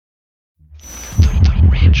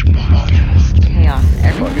Chaos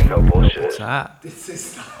everywhere. Fucking no bullshit. What's that?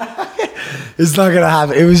 It's not gonna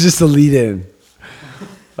happen. It was just a lead-in.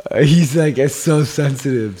 He's like, it's so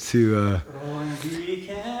sensitive to.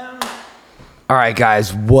 All right,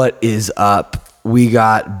 guys, what is up? We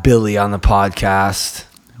got Billy on the podcast.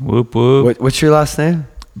 Whoop whoop. What's your last name?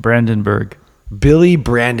 Brandenburg. Billy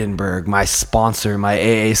Brandenburg, my sponsor, my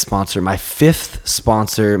AA sponsor, my fifth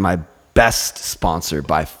sponsor, my best sponsor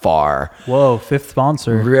by far. Whoa, fifth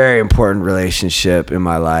sponsor. Very important relationship in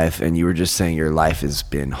my life, and you were just saying your life has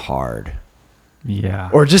been hard. Yeah.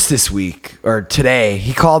 Or just this week, or today.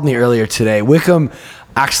 He called me earlier today. Wickham,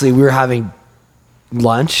 actually, we were having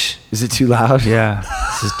lunch. Is it too loud? Yeah.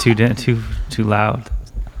 This is too loud.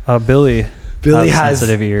 Billy has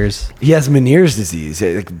sensitive ears. He has Meniere's disease.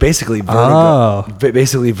 Basically vertigo.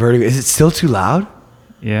 Basically vertigo. Is it still too loud?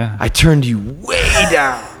 Yeah. I turned you way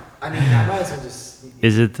down. I mean, I might as well just.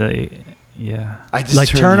 Is it the? Yeah. I just Like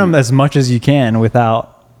turn them as much as you can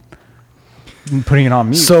without putting it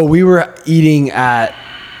on mute. So we were eating at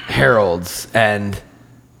Harold's, and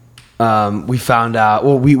we found out.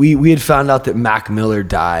 Well, we had found out that Mac Miller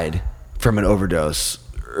died from an overdose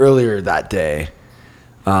earlier that day.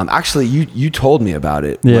 Actually, you told me about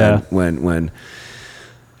it. Yeah. When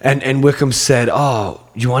and Wickham said, "Oh,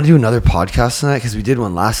 you want to do another podcast tonight? Because we did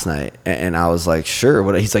one last night." And I was like, "Sure."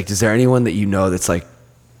 What? He's like, "Is there anyone that you know that's like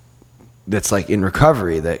in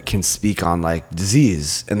recovery that can speak on like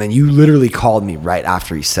disease?" And then you literally called me right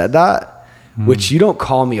after he said that, which you don't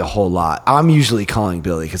call me a whole lot. I'm usually calling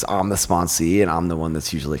Billy because I'm the sponsee and I'm the one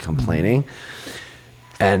that's usually complaining.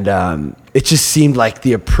 And it just seemed like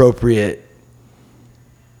the appropriate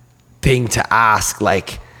thing to ask,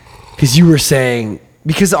 like, because you were saying,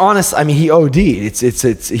 because honest, I mean, he OD'd.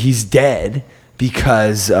 It's he's dead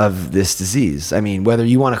because of this disease. I mean, whether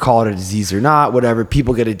you want to call it a disease or not, whatever,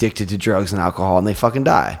 people get addicted to drugs and alcohol and they fucking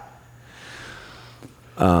die.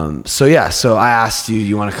 So I asked you,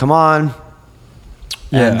 you want to come on?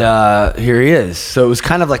 Yeah. And here he is. So it was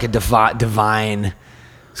kind of like a divine,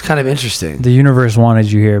 it's kind of interesting. The universe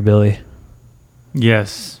wanted you here, Billy.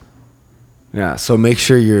 Yes. Yeah, so make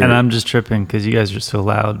sure you're... And I'm just tripping because you guys are so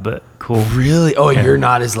loud, but cool. Really? Oh, you're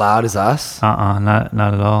not as loud as us? Not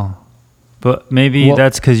at all. But maybe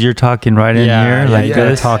that's because you're talking right in here like you gotta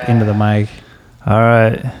this. talk into the mic. All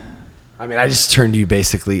right. I mean, I just turned you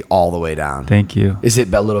basically all the way down. Thank you. Is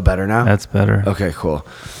it a little better now? That's better. Okay, cool.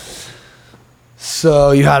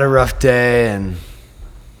 So you had a rough day and...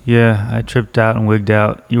 Yeah, I tripped out and wigged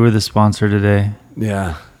out. You were the sponsor today.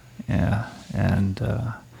 Yeah. Yeah, and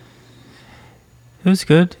it was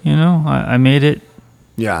good. You know, I made it.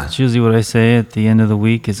 Yeah. It's usually what I say at the end of the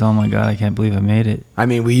week is, "Oh my God, I can't believe I made it." I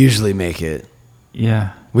mean, we usually make it.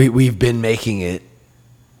 Yeah. We've been making it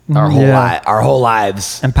our whole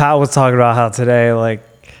lives. And Pat was talking about how today, like,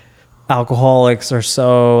 alcoholics are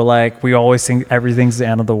so, like, we always think everything's the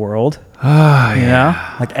end of the world. Oh, You know?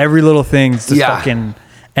 Like, every little thing's the Yeah. fucking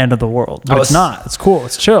end of the world. But it's not. It's cool.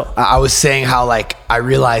 It's chill. I was saying how, like, I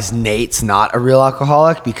realized Nate's not a real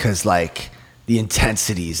alcoholic because, like, the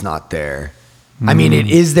intensity is not there. I mean, it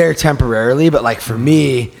is there temporarily, but, like, for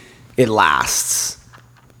me, it lasts.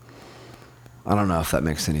 I don't know if that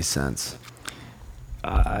makes any sense.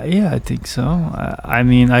 Yeah, I think so. I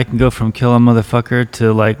mean, I can go from kill a motherfucker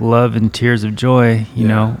to like love and tears of joy, you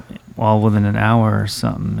know, all within an hour or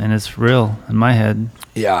something. And it's real in my head.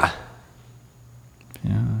 Yeah.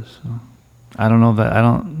 Yeah. So I don't know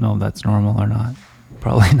if that's normal or not.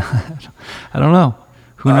 Probably not. I don't know.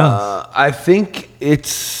 Who knows? I think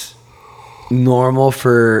it's normal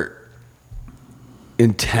for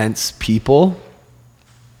intense people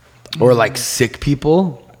or like sick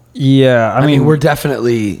people. Yeah. I mean, we're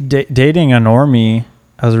definitely... dating a normie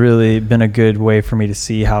has really been a good way for me to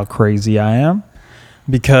see how crazy I am.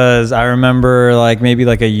 Because I remember like maybe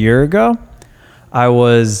like a year ago, I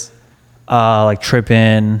was like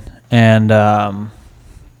tripping and I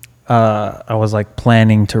was like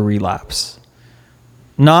planning to relapse.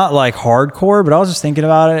 Not like hardcore, but I was just thinking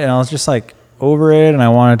about it and I was just like over it and I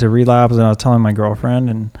wanted to relapse and I was telling my girlfriend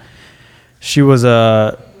and she was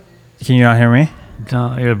can you not hear me?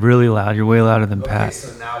 No, you're really loud. You're way louder than Pat.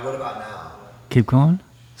 So now, what about now? Keep going.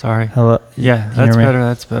 Sorry. Hello? Yeah, Can you that's hear me? better.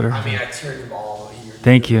 That's better. I mean, I turned them all...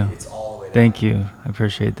 Thank you. It's all the way down. Thank you. I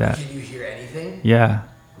appreciate that. Can you hear anything? Yeah.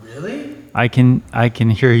 Really? I can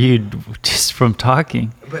hear you just from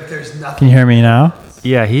talking. But there's nothing... Can you hear me now?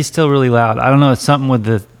 Yeah, he's still really loud. I don't know. It's something with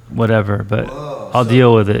the whatever, but I'll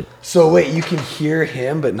deal with it. So wait, you can hear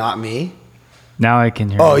him, but not me? Now I can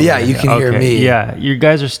hear Oh, you. yeah, you can hear Okay, me. Yeah, you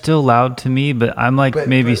guys are still loud to me, but I'm like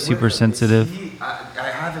maybe super sensitive. I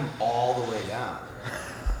have him all the way down.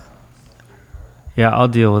 Yeah, I'll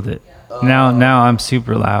deal with it. Now I'm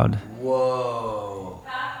super loud. Whoa.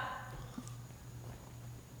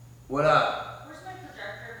 What up? Where's my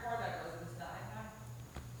projector cord that goes into the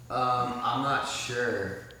iPad? I'm not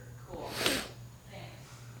sure. Cool.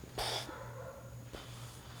 Thanks.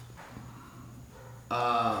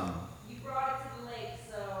 You brought it to the lake,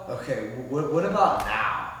 so. Okay, what about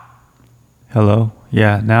now? Hello?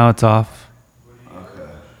 Yeah, now it's off.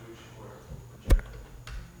 Okay.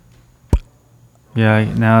 Yeah,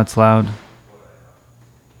 now it's loud.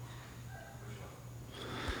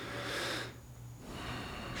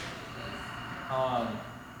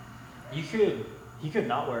 He could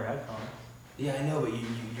not wear headphones. Yeah, I know, but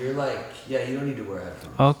you're like, yeah, you don't need to wear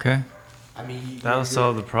headphones. Okay. I mean, That'll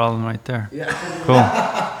solve the problem right there. Yeah. Cool.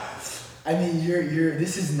 I mean, you're.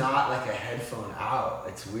 This is not like a headphone out.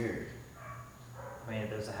 It's weird. I mean,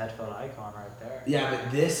 there's a headphone icon right there. Yeah,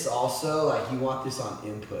 but this also, like, you want this on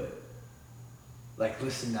input. Like,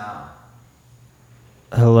 listen now.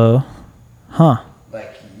 Hello? Huh.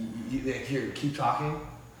 Like, like, here, keep talking.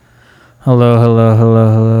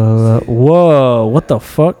 Hello. Whoa, what the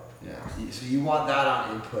fuck? Yeah. So you want that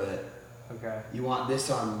on input. Okay. You want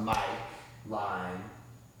this on mic line.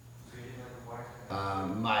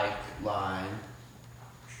 Mic line.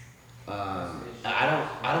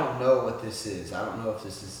 I don't know what this is. I don't know if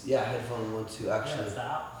this is headphone 1 2 actually.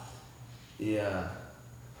 Yeah.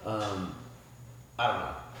 I don't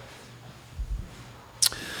know.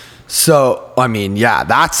 So, I mean, yeah,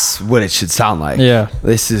 that's what it should sound like. Yeah.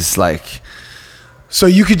 This is like, so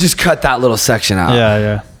you could just cut that little section out.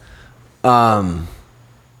 Yeah.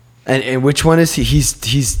 And which one is he? He's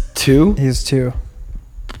 2? He's 2.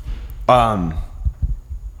 What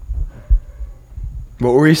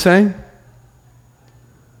were you saying?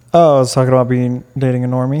 Oh, I was talking about dating a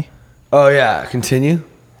normie. Oh yeah, continue.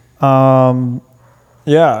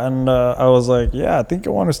 Yeah, and I was like, yeah, I think I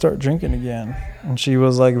want to start drinking again. And she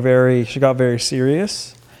was like she got very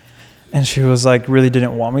serious. And she was like, really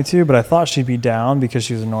didn't want me to, but I thought she'd be down because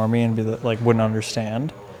she was a normie and wouldn't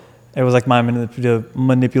understand. It was like my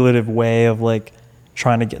manipulative way of like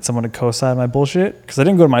trying to get someone to co-sign my bullshit. Because I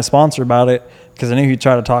didn't go to my sponsor about it because I knew he'd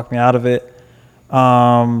try to talk me out of it.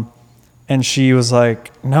 And she was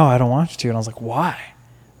like, no, I don't want you to. And I was like, why?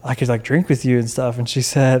 I could like drink with you and stuff. And she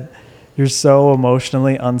said, you're so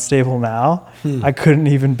emotionally unstable now. I couldn't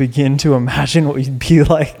even begin to imagine what you'd be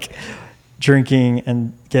like drinking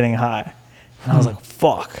and getting high. And I was like,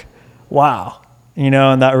 fuck, wow.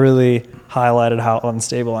 And that really highlighted how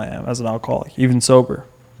unstable I am as an alcoholic, even sober.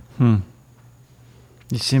 You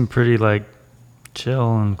seem pretty like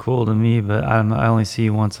chill and cool to me, but I only see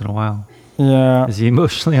you once in a while. Yeah. Is he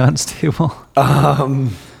emotionally unstable?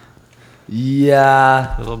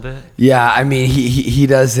 Yeah. A little bit? Yeah, I mean, he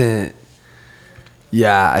doesn't.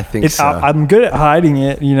 Yeah, I think so. I'm good at hiding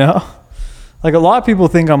it, Like a lot of people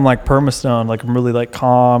think I'm like perma-stoned, like I'm really like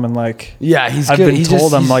calm and like. Yeah, he's I've good. been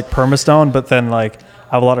told I'm like perma-stoned, but then like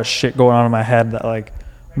I have a lot of shit going on in my head that like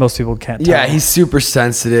most people can't tell. Yeah, he's super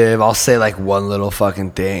sensitive. I'll say like one little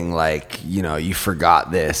fucking thing, like, you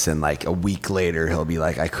forgot this, and like a week later he'll be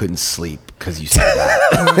like, I couldn't sleep because you said that.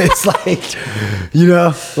 It's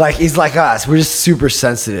like, like he's like us. We're just super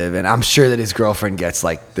sensitive, and I'm sure that his girlfriend gets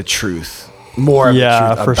like the truth, more of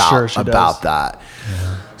the truth about that.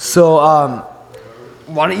 Yeah. So,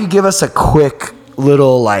 why don't you give us a quick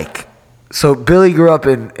little like? So Billy grew up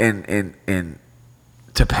in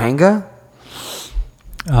Topanga.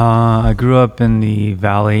 I grew up in the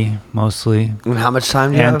valley mostly. And how much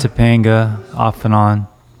time do you have? And Topanga, off and on.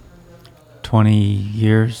 20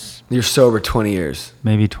 years. You're sober 20 years.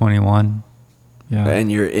 Maybe 21. Yeah.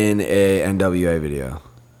 And you're in a NWA video.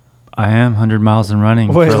 I am 100 miles and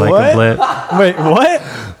running Wait, for like what? a blip. Wait, what?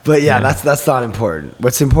 But yeah, that's not important.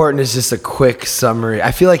 What's important is just a quick summary.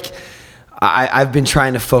 I feel like I've been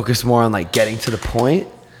trying to focus more on like getting to the point,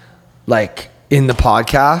 like in the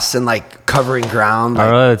podcast and like covering ground. Like,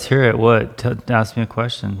 all right, let's hear it. What? Ask me a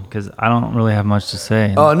question because I don't really have much to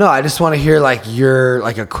say. Oh no, I just want to hear like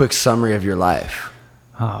a quick summary of your life.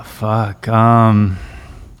 Oh fuck.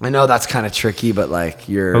 I know that's kind of tricky, but like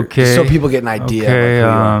okay, so people get an idea.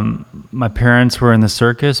 Okay. My parents were in the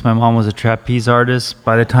circus. My mom was a trapeze artist.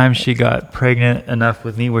 By the time she got pregnant enough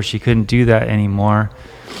with me where she couldn't do that anymore,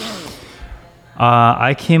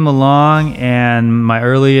 I came along, and my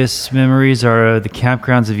earliest memories are the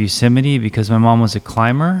campgrounds of Yosemite because my mom was a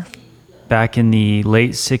climber back in the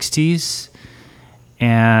late 60s.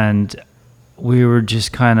 And we were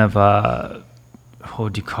just kind of, what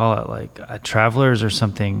would you call it? Like travelers or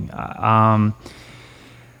something.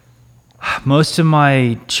 most of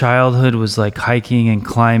my childhood was like hiking and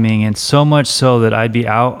climbing, and so much so that I'd be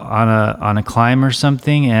out on a climb or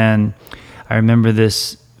something, and I remember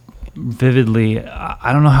this vividly.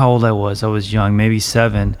 I don't know how old I was. I was young, maybe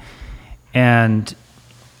 7, and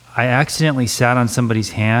I accidentally sat on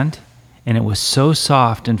somebody's hand, and it was so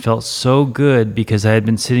soft and felt so good because I had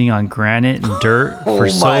been sitting on granite and dirt for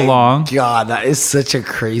so long. God, that is such a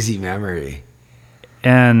crazy memory.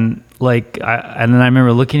 And and then I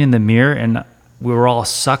remember looking in the mirror, and we were all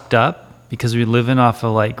sucked up because we were living off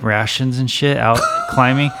of like rations and shit out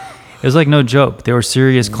climbing. It was like no joke. They were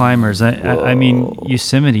serious climbers. I mean,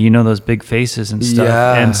 Yosemite, you know, those big faces and stuff.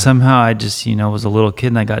 Yeah. And somehow I just, was a little kid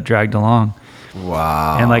and I got dragged along.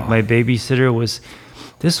 Wow. And like my babysitter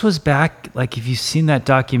this was back, like if you've seen that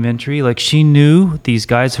documentary, like she knew these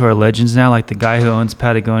guys who are legends now, like the guy who owns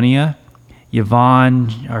Patagonia, Yvonne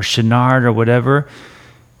or Chenard or whatever.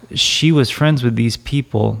 She was friends with these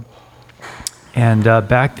people. And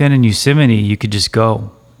back then in Yosemite, you could just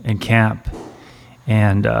go and camp.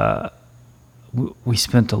 And we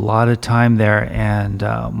spent a lot of time there. And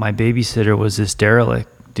my babysitter was this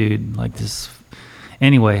derelict dude, like this.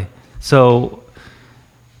 Anyway, so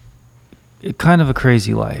kind of a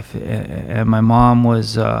crazy life. And my mom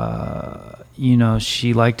was,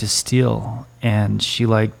 she liked to steal. And she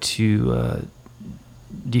liked to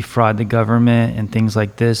defraud the government and things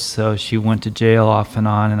like this. So she went to jail off and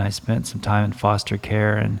on, and I spent some time in foster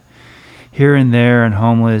care and here and there and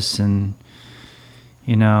homeless and,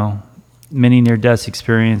 many near-death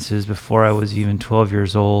experiences before I was even 12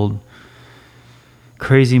 years old.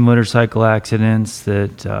 Crazy motorcycle accidents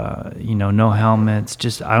that, no helmets.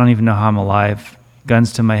 Just, I don't even know how I'm alive.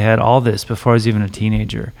 Guns to my head. All this before I was even a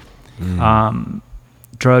teenager.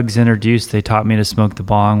 Drugs introduced. They taught me to smoke the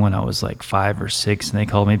bong when I was like 5 or 6, and they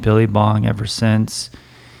called me Billy Bong ever since.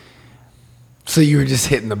 So you were just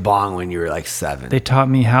hitting the bong when you were like 7. They taught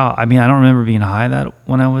me how. I mean, I don't remember being high that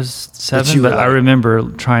when I was 7, but I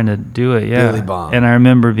remember trying to do it. Yeah, Billy Bong. And I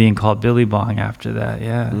remember being called Billy Bong after that.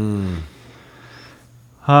 Yeah.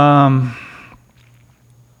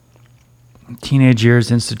 Teenage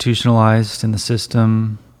years institutionalized in the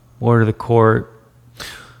system, ward of the court.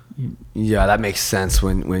 Yeah, that makes sense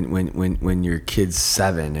when your kid's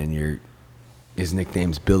 7 and his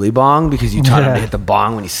nickname's Billy Bong because you taught him to hit the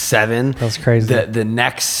bong when he's 7. That's crazy. The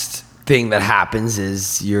next thing that happens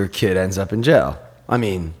is your kid ends up in jail. I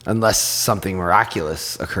mean, unless something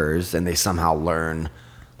miraculous occurs and they somehow learn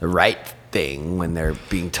the right thing when they're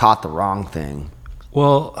being taught the wrong thing.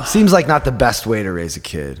 Well, Seems like not the best way to raise a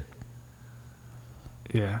kid.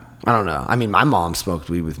 yeah. I don't know. I mean, my mom smoked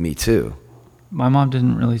weed with me too. My mom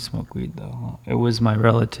didn't really smoke weed though. It was my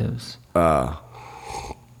relatives.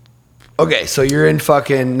 Okay, so you're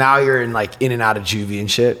now you're in like in and out of juvie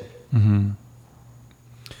and shit. Mm-hmm.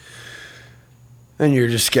 And you're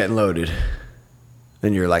just getting loaded.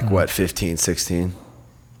 And you're like, what, 15, 16?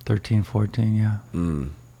 13, 14, yeah.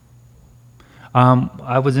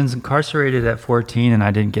 I was incarcerated at 14 and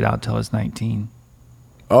I didn't get out till I was 19.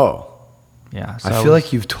 Oh. Yeah. So I feel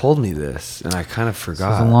like you've told me this and I kind of it was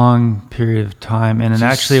forgot. a long period of time. And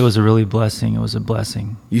actually it was a really blessing. It was a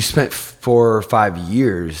blessing. You spent 4 or 5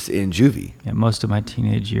 years in juvie. Yeah, most of my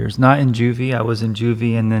teenage years. Not in juvie. I was in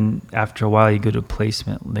juvie, and then after a while you go to a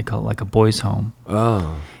placement. They call it like a boys' home.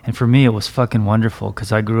 Oh. And for me, it was fucking wonderful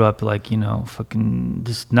because I grew up like, fucking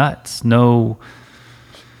just nuts. No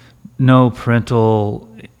parental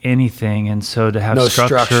anything. And so to have No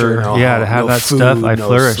structure, structure, to have no that food, stuff, I no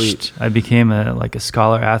flourished. sleep. I became a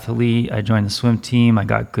scholar athlete. I joined the swim team. I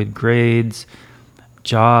got good grades,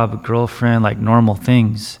 job, girlfriend, like normal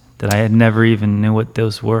things that I had never even knew what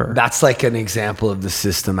those were. That's like an example of the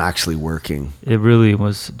system actually working. It really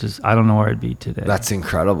was just, I don't know where I'd be today. That's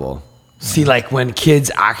incredible. See, like when kids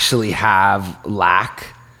actually have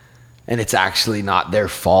lack and it's actually not their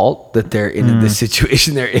fault that they're in the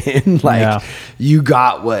situation they're in, like you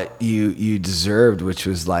got what you deserved, which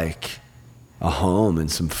was like a home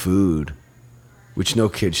and some food, which no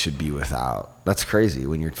kid should be without. That's crazy.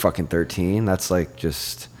 When you're fucking 13, that's like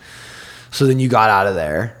just... So then you got out of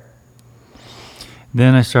there.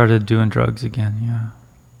 Then I started doing drugs again, yeah.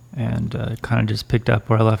 And kind of just picked up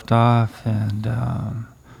where I left off and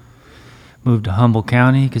moved to Humboldt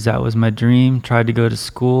County because that was my dream. Tried to go to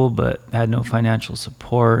school, but had no financial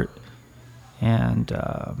support. And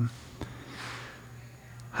I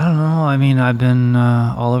don't know. I mean, I've been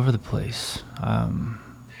all over the place. And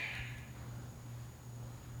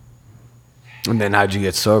then how'd you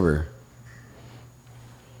get sober?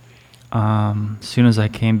 As soon as I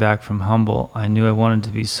came back from Humboldt, I knew I wanted to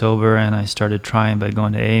be sober, and I started trying by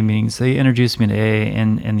going to AA meetings. They introduced me to AA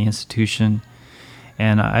in the institution,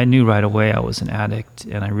 And I knew right away I was an addict,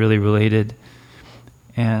 and I really related.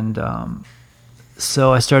 And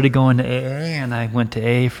so I started going to AA, and I went to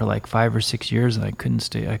AA for like 5 or 6 years, and I couldn't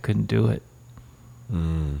do it.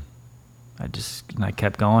 I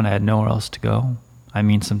kept going. I had nowhere else to go. I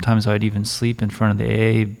mean, sometimes I'd even sleep in front of the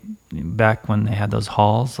AA back when they had those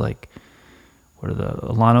halls, like what are the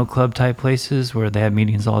Alano Club type places where they had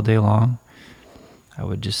meetings all day long. I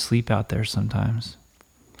would just sleep out there sometimes.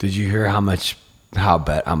 Did you hear how much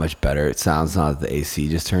better it sounds now that the AC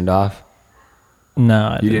just turned off?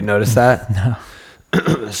 No. You didn't notice that? No.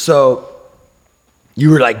 So you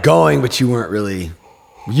were like going, but you weren't really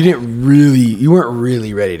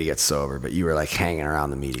ready to get sober, but you were like hanging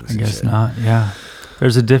around the meetings. I and guess shit. not. Yeah.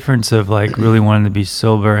 There's a difference of like really wanting to be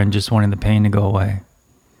sober and just wanting the pain to go away.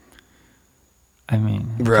 I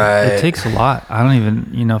mean, Right. it takes a lot. I don't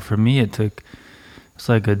even, for me, it's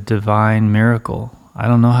like a divine miracle. I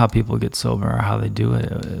don't know how people get sober or how they do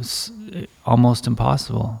it. It's almost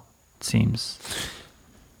impossible, it seems.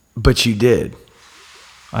 But you did.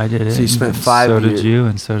 I did it. So you spent and 5 So years. did you,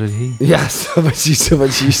 and so did he. Yeah, but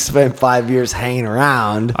you spent 5 years hanging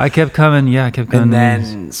around, I kept coming. Yeah, I kept coming. and to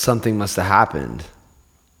meetings. then something must have happened.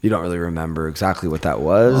 You don't really remember exactly what that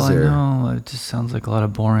was, Well, or I know it just sounds like a lot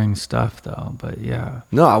of boring stuff, though. But yeah,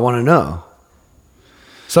 no? I want to know.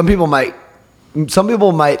 Some people might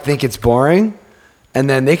think it's boring, and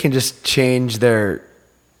then they can just change their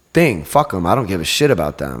thing. Fuck them. I don't give a shit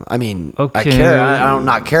about them. I mean, I Okay. care. I don't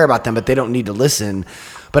not care about them, but they don't need to listen.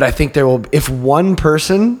 But I think if one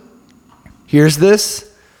person hears this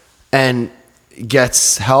and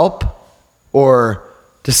gets help or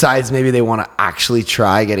decides maybe they want to actually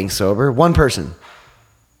try getting sober, one person,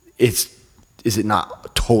 is it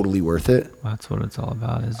not totally worth it? that's what it's all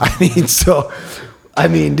about. Is I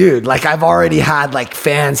mean, dude, like I've already had like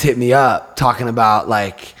fans hit me up talking about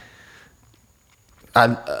like,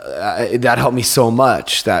 that helped me so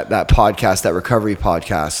much, that podcast, that recovery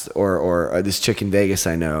podcast, or this chick in Vegas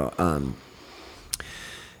I know,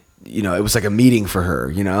 it was like a meeting for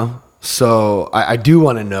her, so I do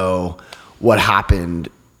want to know what happened.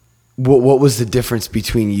 What was the difference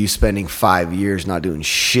between you spending 5 years not doing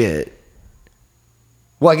shit?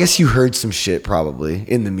 Well, I guess you heard some shit probably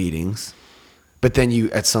in the meetings, but then you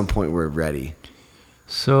at some point were ready.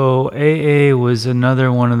 So AA was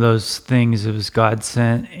another one of those things. It was God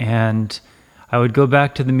sent, and I would go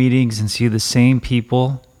back to the meetings and see the same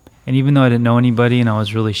people. And even though I didn't know anybody and I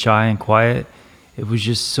was really shy and quiet, it was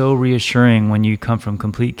just so reassuring when you come from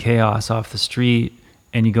complete chaos off the street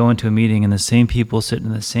and you go into a meeting and the same people sitting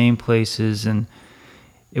in the same places, and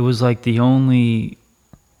it was like the only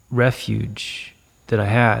refuge that I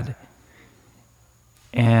had.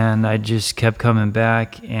 And I just kept coming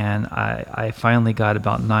back, and I finally got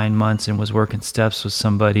about 9 months and was working steps with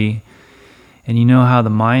somebody. And you know how the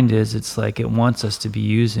mind is, it's like it wants us to be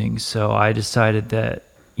using. So I decided that,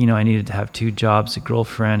 I needed to have 2 jobs, a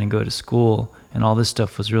girlfriend, and go to school, and all this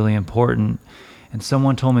stuff was really important. And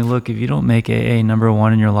someone told me, look, if you don't make AA number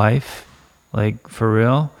 1 in your life, like for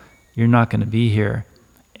real, you're not going to be here.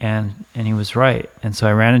 And he was right. And so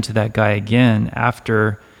I ran into that guy again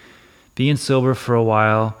after being sober for a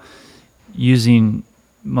while, using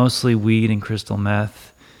mostly weed and crystal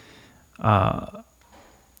meth, and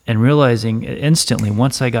realizing instantly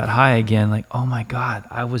once I got high again, like, oh my God,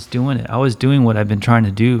 I was doing it. I was doing what I've been trying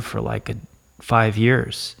to do for like 5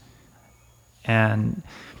 years, and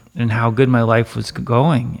how good my life was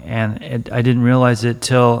going. And I didn't realize it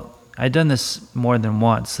till I'd done this more than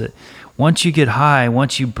once, that once you get high,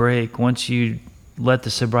 once you break, once you let the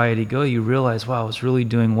sobriety go, you realize, wow, I was really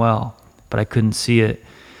doing well, but I couldn't see it.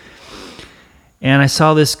 And I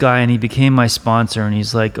saw this guy, and he became my sponsor, and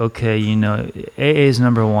he's like, okay, AA is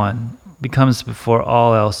number 1, becomes before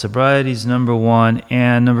all else. Sobriety is number 1,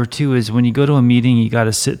 and number 2 is when you go to a meeting, you got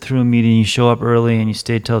to sit through a meeting, you show up early, and you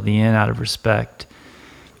stay till the end out of respect.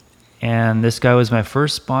 And this guy was my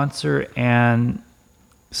first sponsor, and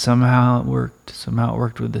somehow it worked. Somehow it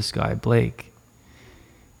worked with this guy, Blake.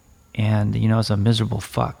 And, I was a miserable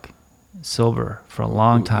fuck, sober for a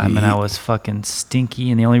long time, and I was fucking stinky,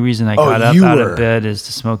 and the only reason I got up out of bed is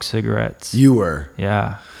to smoke cigarettes. You were.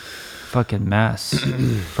 Yeah. Fucking mess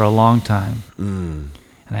for a long time. And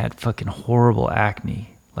I had fucking horrible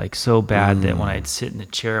acne, like so bad that when I'd sit in a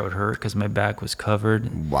chair it would hurt because my back was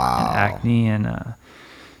covered. Wow. And acne, and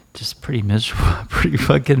just pretty miserable, pretty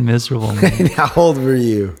fucking miserable. Man. How old were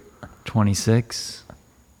you? 26.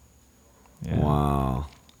 Yeah. Wow.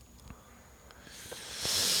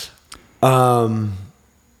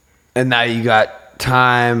 And now you got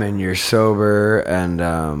time and you're sober,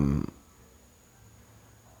 and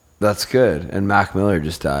that's good. And Mac Miller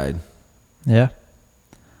just died. Yeah.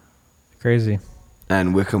 Crazy.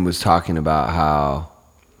 And Wickham was talking about how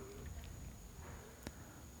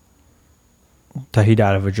That he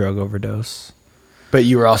died of a drug overdose. but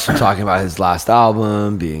you were also talking about his last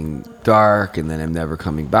album being dark and then him never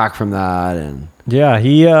coming back from that. And Yeah,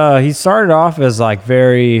 he started off as like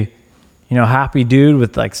very, happy dude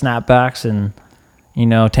with like snapbacks and,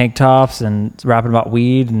 tank tops and rapping about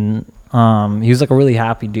weed. And he was like a really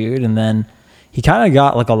happy dude. And then he kind of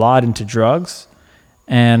got like a lot into drugs.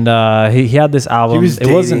 And he had this album. was It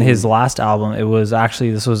wasn't dating- his last album. It was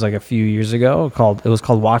actually, this was like a few years ago. It was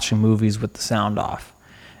called Watching Movies with the Sound Off.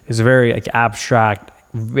 It was a very like abstract,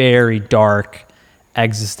 very dark,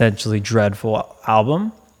 existentially dreadful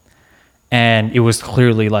album. And it was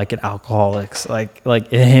clearly like an alcoholic's, like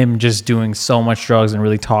him just doing so much drugs and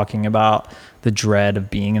really talking about the dread of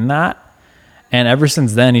being in that. And ever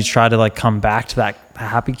since then, he's tried to like come back to that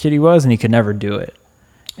happy kid he was, and he could never do it.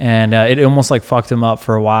 And it almost like fucked him up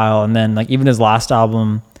for a while. And then like even his last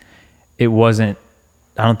album, I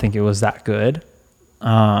don't think it was that good,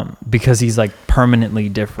 because he's like permanently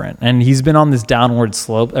different. And he's been on this downward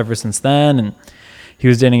slope ever since then. And he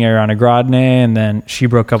was dating Ariana Grande, and then she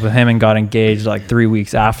broke up with him and got engaged like 3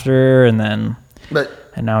 weeks after. And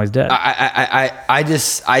now he's dead.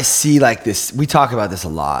 I see like this. We talk about this a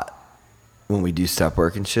lot when we do step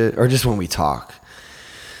work and shit, or just when we talk.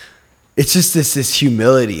 It's just this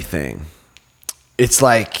humility thing. It's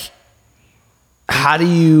like, how do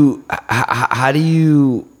you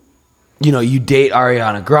you date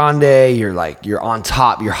Ariana Grande, you're on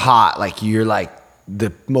top, you're hot, like you're like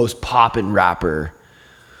the most poppin' rapper.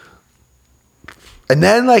 And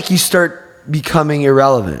then like you start becoming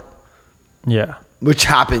irrelevant, Yeah. which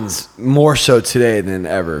happens more so today than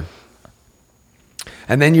ever.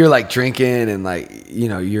 And then you're like drinking and like,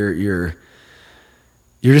 you're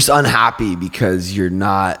just unhappy because you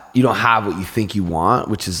don't have what you think you want,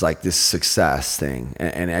 which is like this success thing.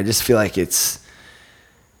 And I just feel like it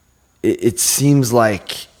seems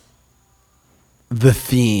like the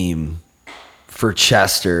theme for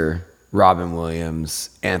Chester, Robin Williams,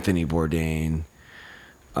 Anthony Bourdain,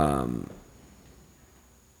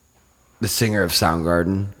 the singer of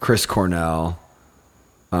Soundgarden, Chris Cornell,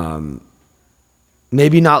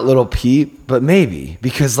 maybe not Lil Peep, but maybe,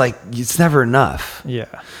 because like it's never enough. Yeah.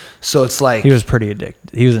 So it's like He was pretty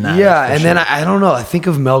addicted. He was an addict. yeah, for and sure. then I don't know. I think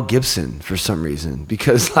of Mel Gibson for some reason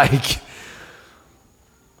because like,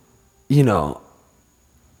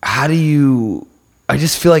 how do you? I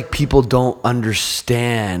just feel like people don't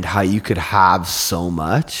understand how you could have so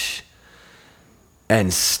much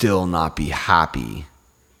and still not be happy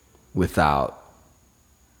without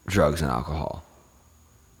drugs and alcohol.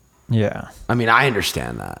 Yeah. I mean, I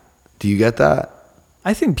understand that. Do you get that?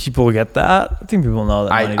 I think people get that. I think people know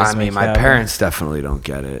that money I doesn't mean, make my you happy. parents definitely don't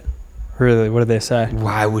get it. Really? What did they say?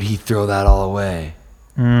 Why would he throw that all away?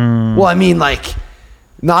 Well, I mean, like,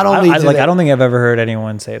 not only I do don't they- think I've ever heard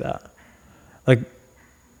anyone say that.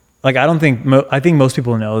 Like I don't think I think most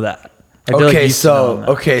people know that. I feel like you used to know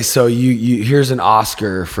that. So you here's an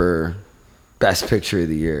Oscar for best picture of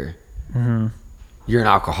the year. Mm-hmm. You're an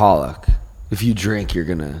alcoholic. If you drink,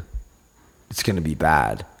 it's gonna be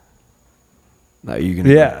bad. Are you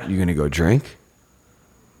gonna go drink?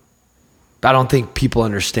 I don't think people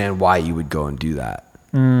understand why you would go and do that.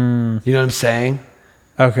 You know what I'm saying?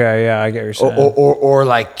 Okay, yeah, I get what you're saying. Or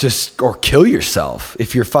like or kill yourself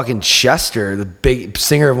if you're fucking Chester, the big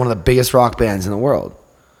singer of one of the biggest rock bands in the world.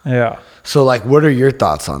 Yeah. So like, what are your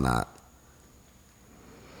thoughts on that?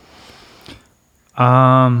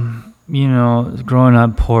 Growing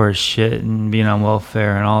up poor as shit and being on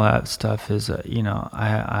welfare and all that stuff is,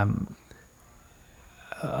 I'm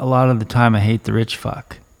a lot of the time I hate the rich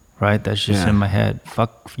fuck, right? That's just in my head.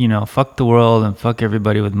 Fuck the world and fuck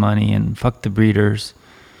everybody with money and fuck the breeders,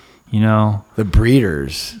 The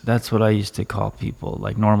breeders. That's what I used to call people,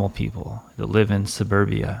 like normal people that live in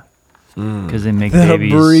suburbia because they make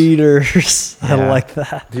babies. Breeders. I Yeah. like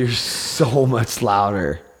that. You're so much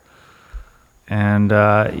louder. And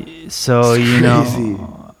so, Crazy.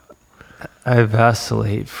 I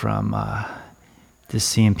vacillate from just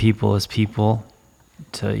seeing people as people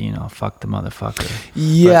to, fuck the motherfucker.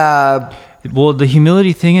 Yeah. Well, the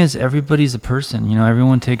humility thing is everybody's a person.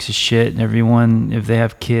 Everyone takes a shit, and everyone, if they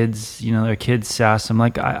have kids, their kids sass them.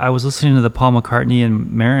 Like I was listening to the Paul McCartney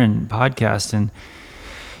and Maron podcast, and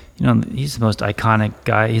he's the most iconic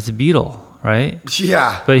guy. He's a Beatle, right?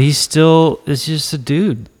 Yeah. But he's still, it's just a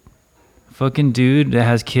dude. Fucking dude that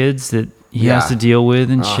has kids that he has to deal with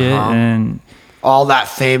and shit. And all that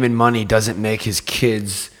fame and money doesn't make his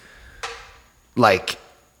kids like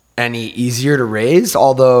any easier to raise,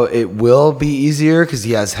 although it will be easier because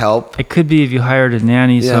he has help. It could be if you hired a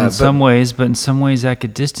nanny Yeah, in some ways, but in some ways that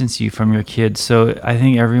could distance you from your kids. So I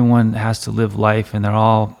think everyone has to live life, and they're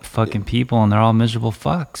all fucking people, and they're all miserable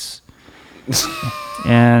fucks.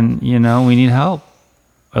 And, you know, we need help.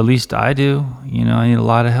 At least I do. You know, I need a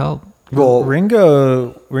lot of help. Well,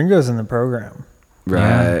 Ringo's in the program.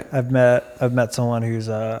 right. I've met someone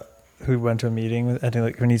who went to a meeting with, I think,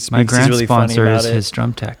 like, when he speaks, My he's grand really funny sponsor about is it. his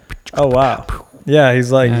drum tech. Oh wow. Yeah,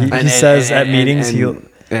 he's like Yeah. he says at meetings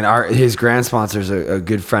his grand sponsor's a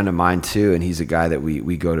good friend of mine too, and he's a guy that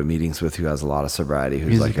we go to meetings with who has a lot of sobriety.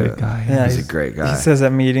 Who's He's like a good guy. Yeah, he's a great guy. He says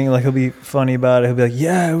at meeting, like, he'll be funny about it. He'll be like,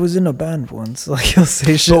 "Yeah, I was in a band once." Like, he'll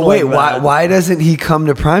say shit. But wait, like that. why doesn't he come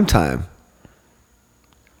to primetime?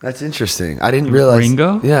 That's interesting. I didn't realize.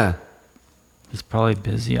 Ringo? Yeah. He's probably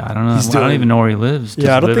busy. I don't know. He's I don't doing- even know where he lives. Does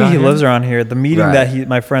Yeah, I don't live think out he here? lives around here. The meeting Right. that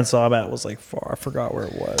my friend saw him at was like far. I forgot where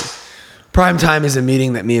it was. Prime time is a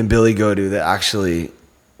meeting that me and Billy go to that actually,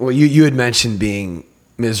 well, you had mentioned being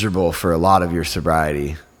miserable for a lot of your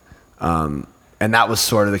sobriety. And that was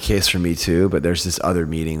sort of the case for me too, but there's this other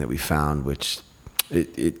meeting that we found, which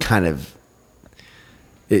it kind of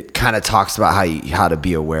talks about how to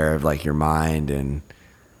be aware of like your mind, and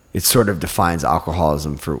it sort of defines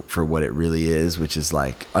alcoholism for what it really is, which is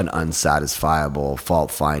like an unsatisfiable,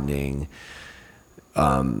 fault-finding,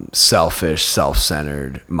 selfish,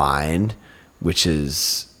 self-centered mind, which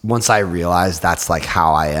is, once I realized that's like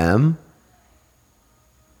how I am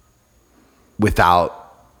without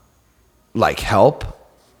like help,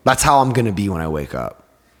 that's how I'm going to be when I wake up.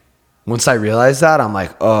 Once I realize that, I'm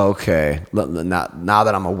like, oh, okay. Now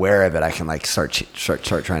that I'm aware of it, I can like start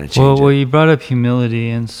trying to change Well, it. you brought up humility,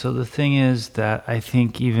 and so the thing is that I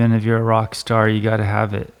think even if you're a rock star, you got to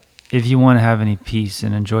have it if you want to have any peace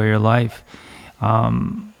and enjoy your life.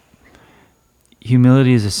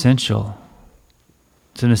 Humility is essential.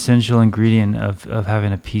 It's an essential ingredient of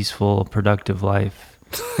having a peaceful, productive life,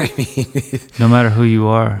 I mean, no matter who you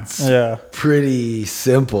are. Yeah. pretty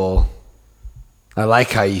simple. I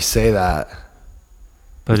like how you say that.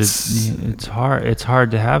 But it's hard. It's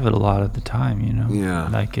hard to have it a lot of the time, you know. Yeah.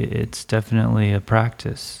 Like it's definitely a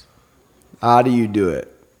practice. How do you do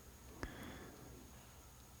it?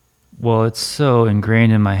 Well, it's so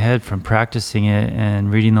ingrained in my head from practicing it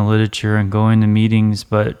and reading the literature and going to meetings.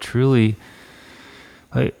 But truly,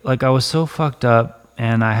 like I was so fucked up,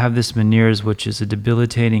 and I have this Meniere's, which is a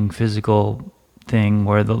debilitating physical thing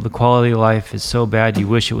where the quality of life is so bad you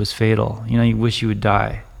wish it was fatal. You know, you wish you would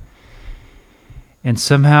die. And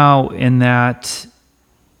somehow in that,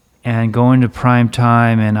 and going to prime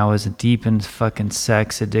time, and I was deep in fucking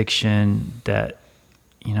sex addiction, that,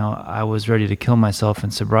 you know, I was ready to kill myself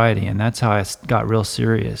in sobriety. And that's how I got real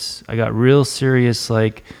serious. I got real serious,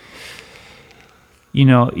 like, you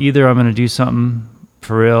know, either I'm going to do something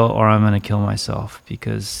for real or I'm going to kill myself,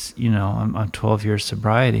 because, you know, I'm 12 years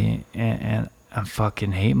sobriety, and I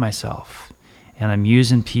fucking hate myself, and I'm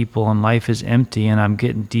using people, and life is empty, and I'm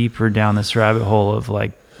getting deeper down this rabbit hole of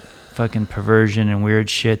like fucking perversion and weird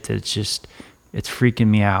shit that it's freaking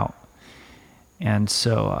me out. And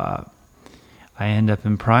so I end up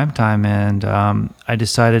in prime time, and I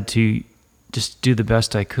decided to just do the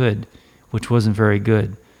best I could, which wasn't very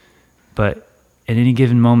good. But at any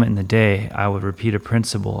given moment in the day, I would repeat a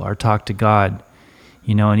principle or talk to God,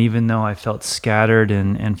 you know, and even though I felt scattered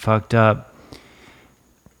and fucked up,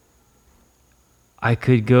 I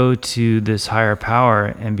could go to this higher power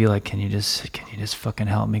and be like, can you just fucking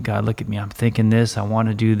help me, God? Look at me. I'm thinking this. I want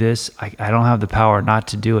to do this. I don't have the power not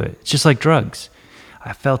to do it. It's just like drugs.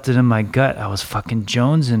 I felt it in my gut. I was fucking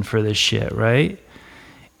jonesing for this shit, right?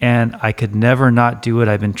 And I could never not do it.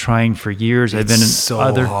 I've been trying for years. I've been in so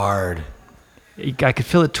other. hard. I could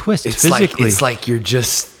feel it twist It's physically. like you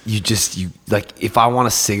like, if I want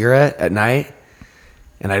a cigarette at night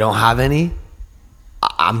and I don't have any,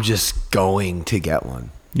 I'm just going to get one.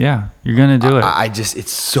 Yeah, you're gonna do it, I just,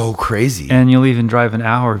 it's so crazy. and you'll even drive an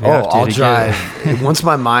hour if you have to. I'll to get drive. it. Once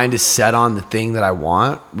my mind is set on the thing that I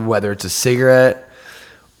want, whether it's a cigarette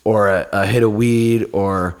or a hit of weed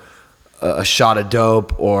or a shot of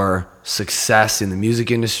dope or success in the music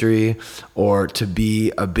industry or to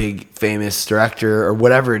be a big famous director or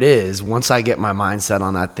whatever it is, once I get my mind set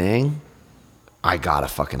on that thing, I gotta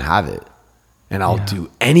fucking have it. And I'll do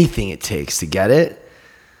anything it takes to get it.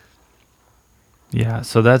 Yeah,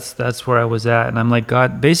 so that's where I was at, and I'm like,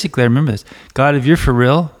 God, basically I remember this. God, if you're for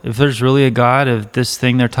real, if there's really a God, if this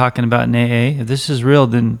thing they're talking about in AA, if this is real,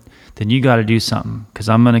 then you got to do something, because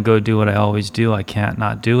I'm going to go do what I always do. I can't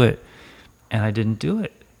not do it. And I didn't do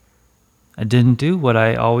it. I didn't do what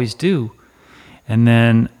I always do. And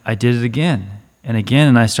then I did it again. and again,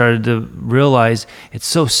 and I started to realize it's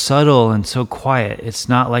so subtle and so quiet. It's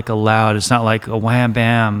not like a loud, it's not like a wham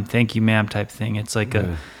bam, thank you ma'am type thing. It's like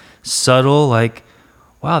a subtle, like,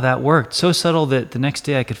 wow, that worked. So subtle that the next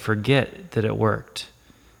day I could forget that it worked.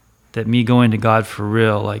 That me going to God for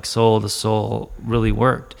real, like soul to soul, really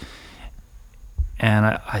worked. And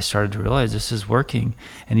I started to realize this is working.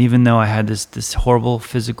 And even though I had this horrible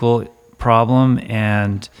physical problem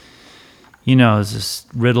and, you know, I was just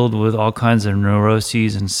riddled with all kinds of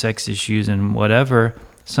neuroses and sex issues and whatever,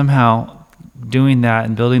 somehow doing that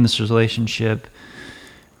and building this relationship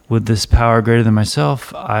with this power greater than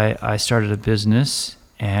myself, I started a business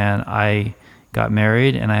and I got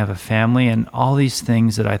married and I have a family and all these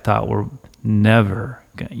things that I thought were never,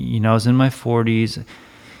 you know, I was in my 40s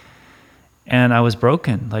and I was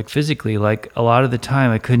broken, like physically, like a lot of the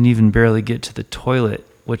time I couldn't even barely get to the toilet,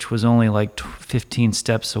 which was only like 15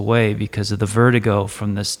 steps away because of the vertigo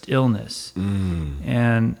from this illness.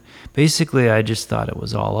 And basically I just thought it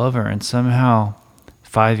was all over. And somehow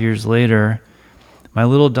 5 years later, my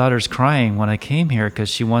little daughter's crying when I came here because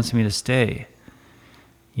she wants me to stay.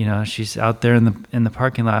 You know, she's out there in the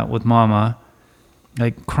parking lot with mama,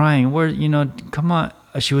 like crying, where, you know, come on.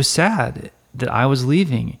 She was sad that I was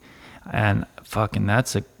leaving. And fucking not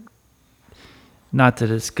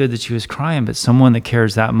that it's good that she was crying, but someone that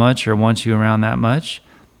cares that much or wants you around that much,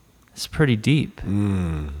 it's pretty deep,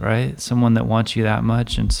 right? Someone that wants you that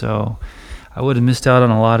much. And so I would have missed out on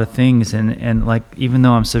a lot of things. And like, even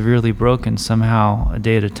though I'm severely broken, somehow a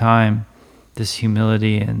day at a time, this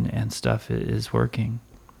humility and stuff is working.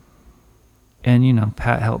 And, you know,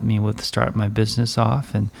 Pat helped me with start my business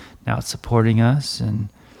off, and now it's supporting us, and,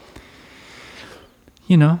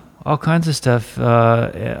 you know, all kinds of stuff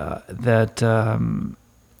that,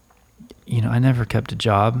 you know, I never kept a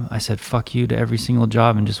job. I said, fuck you to every single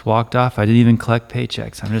job and just walked off. I didn't even collect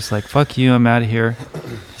paychecks. I'm just like, fuck you, I'm out of here.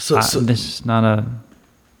 So this is not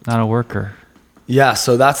a worker. Yeah,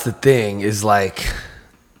 so that's the thing is like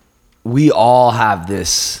we all have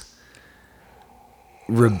this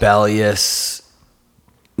rebellious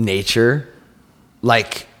nature.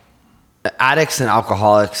 Like addicts and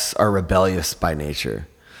alcoholics are rebellious by nature.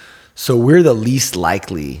 So we're the least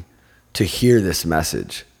likely to hear this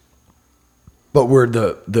message. But we're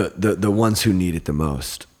the ones who need it the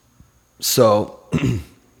most. So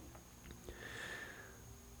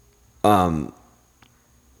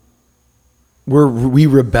we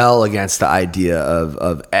rebel against the idea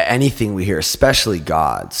of anything we hear, especially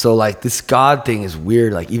God. So like this God thing is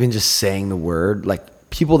weird. Like even just saying the word, like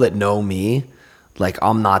people that know me, like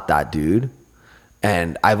I'm not that dude.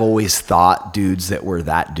 And I've always thought dudes that were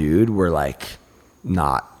that dude were like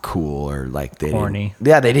not cool or like they Horny.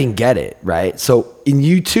 they didn't get it, right? So in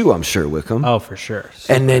you too, I'm sure, Wickham. Oh, for sure.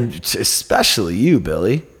 And then especially you,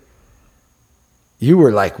 Billy. You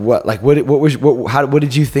were like, what? Like, what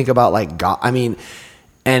did you think about like God? I mean,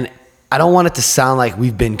 and I don't want it to sound like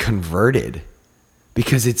we've been converted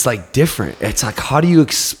because it's like different. It's like, how do you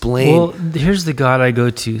explain? Well, here's the God I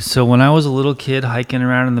go to. So when I was a little kid hiking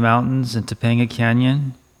around in the mountains in Topanga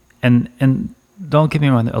Canyon, and don't get me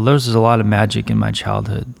wrong, there was a lot of magic in my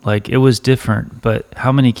childhood. Like it was different, but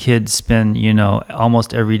how many kids spend, you know,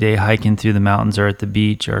 almost every day hiking through the mountains or at the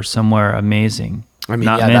beach or somewhere amazing? I mean,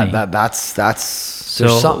 Not yeah, many. that's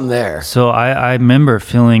there's something there. So I remember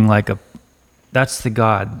feeling like that's the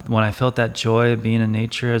God. When I felt that joy of being in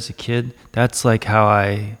nature as a kid, that's like how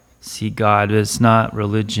I see God. It's not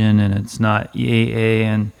religion and it's not EAA,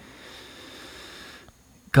 and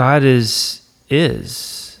God is.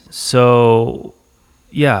 So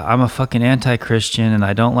yeah, I'm a fucking anti-Christian and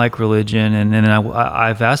I don't like religion, and then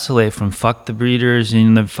I vacillate from fuck the breeders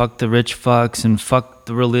and the fuck the rich fucks and fuck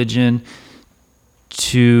the religion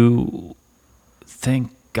to thank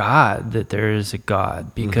God that there is a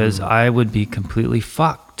God, because I would be completely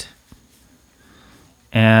fucked.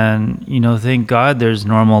 And, you know, thank God there's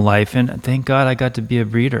normal life, and thank God I got to be a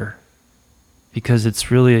breeder, because it's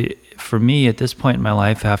really, for me at this point in my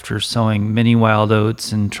life, after sowing many wild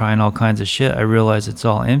oats and trying all kinds of shit, I realize it's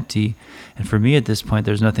all empty. And for me at this point,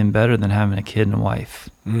 there's nothing better than having a kid and a wife.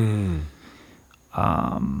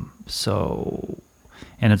 So,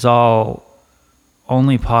 and it's all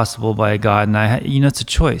only possible by a God, and you know, it's a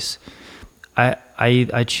choice.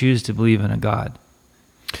 I choose to believe in a God.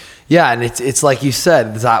 Yeah, and it's like you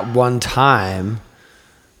said, that one time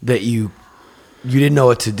that you didn't know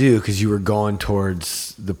what to do because you were going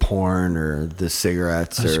towards the porn or the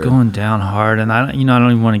cigarettes. I was going down hard, and I don't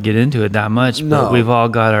even want to get into it that much. But No. we've all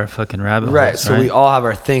got our fucking rabbit holes, right. So we all have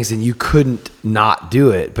our things, and you couldn't not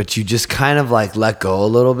do it, but you just kind of like let go a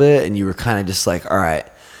little bit, and you were kind of just like, all right,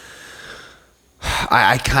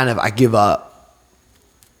 I give up.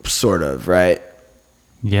 sort of, right?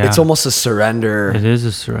 Yeah. It's almost a surrender. It is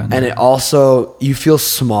a surrender. And it also, you feel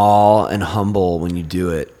small and humble when you do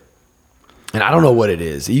it. And I don't know what it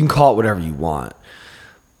is. You can call it whatever you want.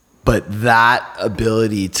 But that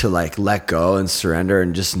ability to like let go and surrender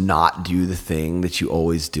and just not do the thing that you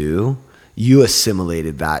always do, you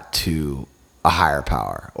assimilated that to a higher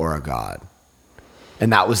power or a God.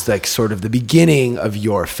 And that was like sort of the beginning of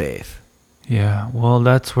your faith. Yeah, well,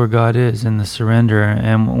 that's where God is, in the surrender.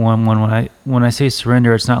 And when I say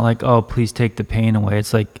surrender, it's not like, oh, please take the pain away.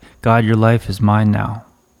 It's like, God, your life is mine now.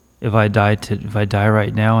 If I die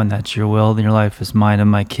right now, and that's your will, then your life is mine. And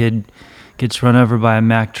my kid gets run over by a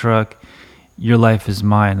Mack truck, your life is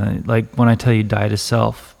mine. Like when I tell you, die to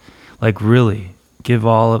self, like really give it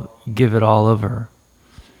all over.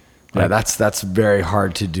 Yeah, that's very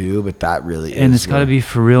hard to do, but that really is. And it's got to be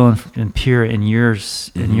for real and pure in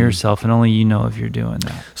yourself, and only you know if you're doing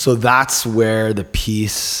that. So that's where the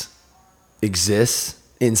peace exists,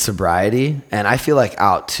 in sobriety, and I feel like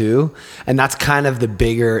out too. And that's kind of the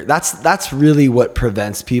bigger, that's really what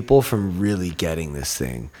prevents people from really getting this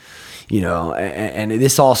thing, you know. And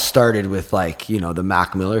this all started with like, you know, the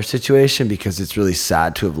Mac Miller situation, because it's really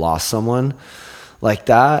sad to have lost someone like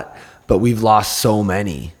that, but we've lost so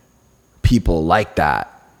many people like that.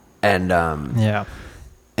 And Yeah.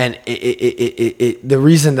 and the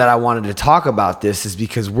reason that I wanted to talk about this is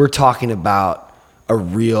because we're talking about a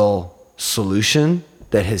real solution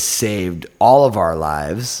that has saved all of our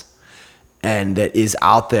lives, and that is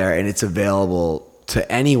out there, and it's available to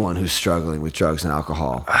anyone who's struggling with drugs and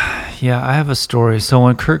alcohol. Yeah, I have a story. So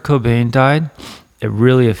when Kurt Cobain died, it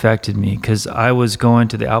really affected me, because I was going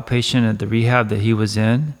to the outpatient at the rehab that he was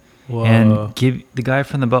in. Whoa. And the guy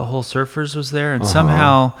from the Butthole Surfers was there, and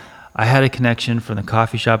somehow I had a connection from the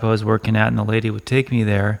coffee shop I was working at, and the lady would take me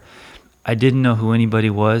there. I didn't know who anybody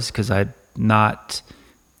was, because I'm not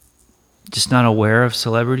aware of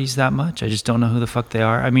celebrities that much. I just don't know who the fuck they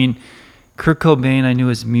are. I mean, Kurt Cobain, I knew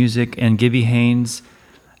his music, and Gibby Haynes,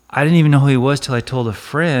 I didn't even know who he was till I told a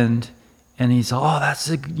friend, and he's, oh, that's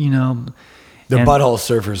a, you know. The and, Butthole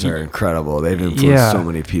Surfers are incredible. They've influenced so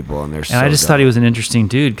many people, and they're so And I just dumb. thought he was an interesting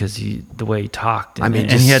dude, because the way he talked. And, I mean,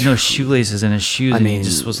 and he had just- no shoelaces in his shoes, and he mean,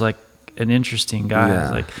 just was like an interesting guy. yeah.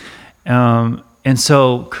 Like, and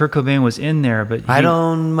so Kurt Cobain was in there, but I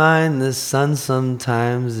don't mind the sun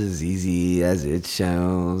sometimes, as easy as it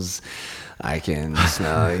shows. I can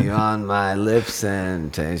smell you on my lips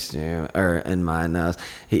and taste you in my nose.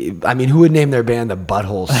 Who would name their band the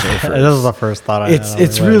Butthole Surfers? That was the first thought I had.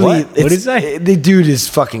 It's Wait, really, what did he say? The dude is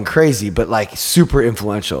fucking crazy, but like super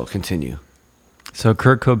influential. Continue. So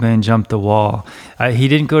Kurt Cobain jumped the wall. He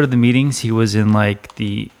didn't go to the meetings. He was in like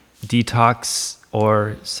the detox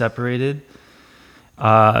or separated.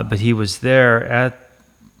 But he was there at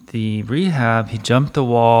the rehab. He jumped the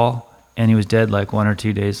wall, and he was dead like 1 or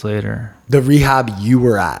 2 days later. The rehab you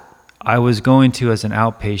were at. I was going to as an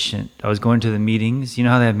outpatient. I was going to the meetings. You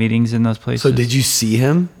know how they have meetings in those places? So did you see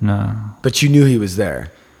him? No. But you knew he was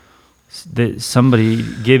there. Somebody,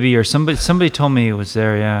 Gibby or somebody told me he was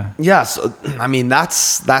there, yeah. Yeah, so I mean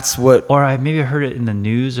that's what. Or maybe I heard it in the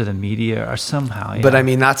news or the media or somehow. Yeah. But I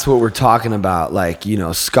mean that's what we're talking about, like, you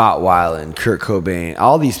know, Scott Weiland, Kurt Cobain,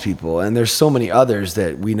 all these people, and there's so many others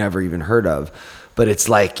that we never even heard of. But it's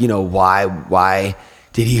like, you know, why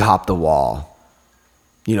did he hop the wall?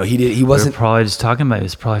 You know, he wasn't. We're probably just talking about it. It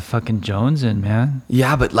was probably fucking Jonesing, man.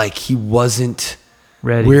 Yeah, but like he wasn't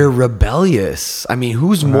Ready. We're rebellious. I mean,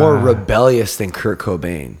 who's more rebellious than Kurt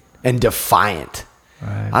Cobain and defiant?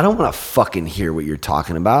 Right. I don't want to fucking hear what you're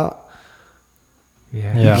talking about.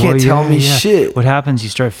 Yeah. You can't tell me shit. What happens? You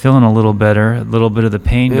start feeling a little better. A little bit of the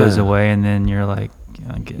pain goes Yeah. away, and then you're like,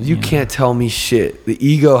 You can't tell me shit. The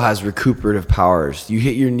ego has recuperative powers. You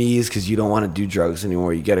hit your knees because you don't want to do drugs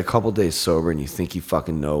anymore. You get a couple days sober and you think you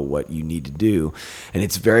fucking know what you need to do. And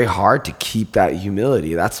it's very hard to keep that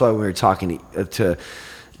humility. That's why when we were talking to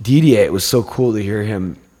Didier, it was so cool to hear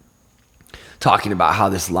him talking about how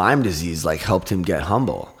this Lyme disease like helped him get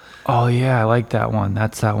humble. Oh yeah, I like that one.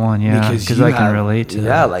 That's that one. Yeah, because you I can have- relate to that.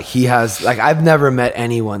 Yeah, like he has. Like I've never met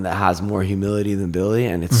anyone that has more humility than Billy,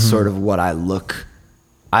 and it's sort of what I look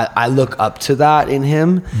up to that in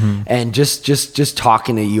him. And just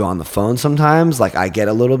talking to you on the phone sometimes, like I get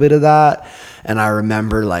a little bit of that, and I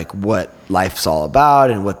remember like what life's all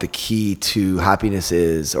about and what the key to happiness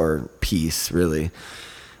is, or peace really.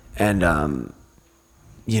 And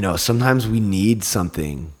you know, sometimes we need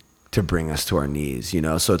something to bring us to our knees, you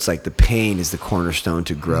know? So it's like the pain is the cornerstone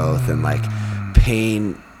to growth, and like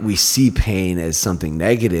pain, we see pain as something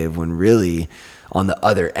negative when really on the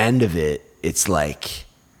other end of it, it's like,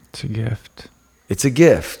 It's a gift. it's a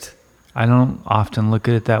gift. I don't often look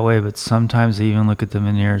at it that way, but sometimes I even look at the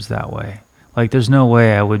veneers that way. Like, there's no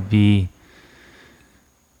way I would be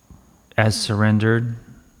as surrendered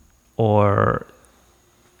or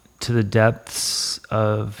to the depths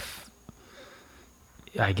of,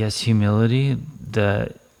 I guess, humility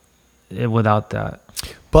without that.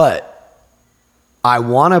 But I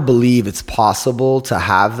want to believe it's possible to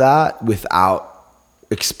have that without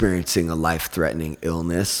experiencing a life-threatening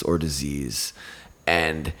illness or disease.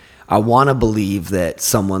 And I want to believe that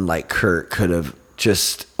someone like Kurt could have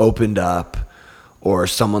just opened up, or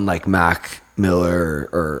someone like Mac Miller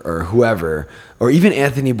or whoever, or even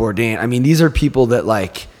Anthony Bourdain. I mean, these are people that,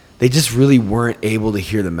 like, they just really weren't able to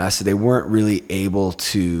hear the message. They weren't really able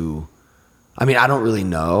to, I mean, I don't really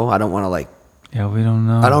know. I don't want to, like, Yeah, we don't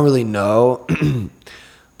know. I don't really know.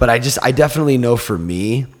 But I definitely know for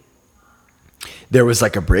me, there was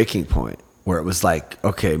like a breaking point where it was like,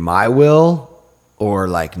 okay, my will or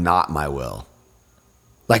like not my will.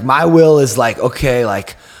 Like, my will is like, okay,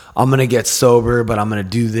 like, I'm going to get sober, but I'm going to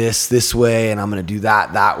do this way, and I'm going to do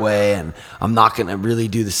that way, and I'm not going to really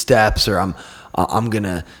do the steps, or I'm going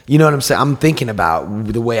to, you know what I'm saying? I'm thinking about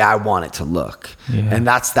the way I want it to look. Yeah. And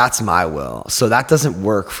that's my will. So that doesn't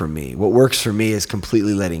work for me. What works for me is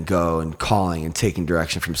completely letting go and calling and taking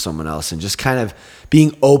direction from someone else, and just kind of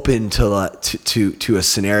being open to a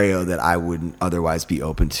scenario that I wouldn't otherwise be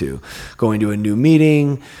open to. Going to a new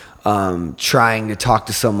meeting, trying to talk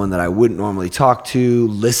to someone that I wouldn't normally talk to,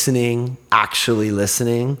 actually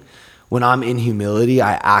listening. When I'm in humility,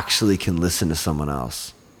 I actually can listen to someone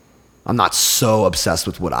else. I'm not so obsessed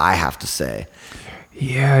with what I have to say.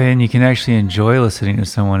 Yeah, and you can actually enjoy listening to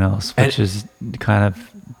someone else, which is kind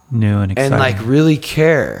of new and exciting. And like really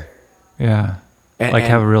care. Yeah. Like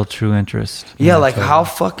have a real true interest. Yeah, like how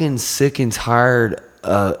fucking sick and tired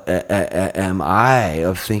am I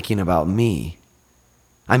of thinking about me?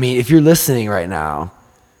 I mean, if you're listening right now,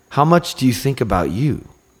 how much do you think about you?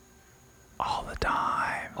 All the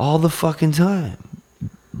time. All the fucking time.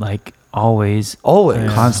 Like always.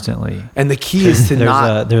 Constantly. And the key is to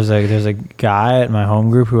there's a guy at my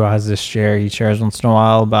home group who has this share. He shares once in a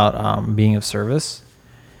while about being of service.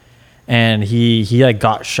 And he like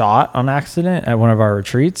got shot on accident at one of our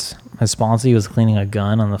retreats. His sponsee was cleaning a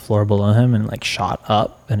gun on the floor below him and like shot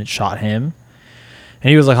up, and it shot him. And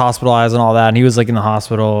he was like hospitalized and all that. And he was like in the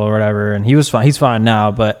hospital or whatever. And he was fine. He's fine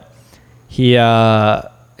now. But he had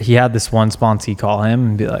this one sponsee call him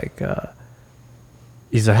and be like,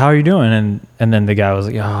 he's like, how are you doing? And then the guy was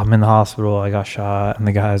like, yeah, I'm in the hospital. I got shot. And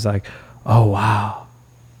the guy's like, oh, wow.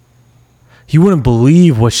 You wouldn't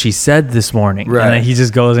believe what she said this morning. Right. And then he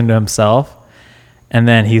just goes into himself. And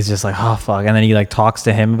then he's just like, oh, fuck. And then he like talks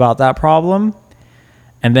to him about that problem.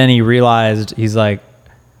 And then he realized, he's like,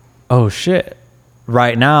 oh, shit.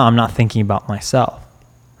 Right now, I'm not thinking about myself.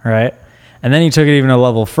 Right. And then he took it even a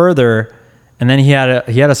level further. And then he had a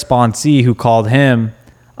sponsee who called him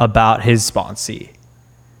about his sponsee.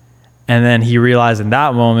 And then he realized in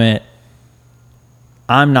that moment,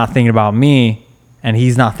 I'm not thinking about me, and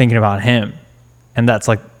he's not thinking about him. And that's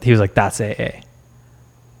like, he was like, that's AA.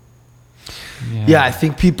 Yeah, I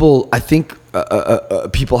think people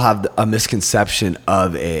have a misconception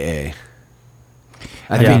of AA.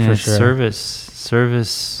 I Yeah, mean, for it's sure.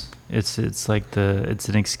 service. It's like it's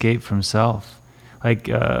an escape from self. Like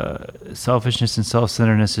selfishness and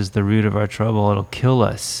self-centeredness is the root of our trouble. It'll kill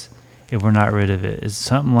us if we're not rid of it. It's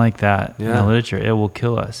something like that in the literature. It will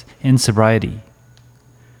kill us in sobriety.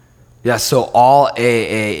 Yeah, so all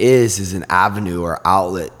AA is an avenue or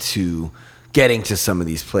outlet to getting to some of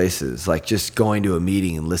these places, like just going to a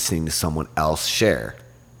meeting and listening to someone else share,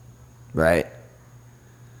 right?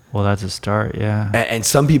 Well, that's a start, yeah. And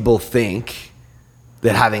some people think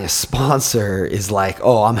that having a sponsor is like,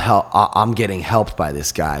 oh, I'm getting helped by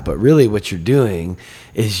this guy. But really what you're doing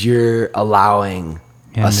is you're allowing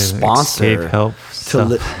Yeah, a to sponsor escape help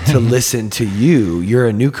to listen to you. You're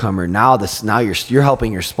a newcomer. Now you're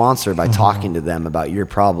helping your sponsor by talking to them about your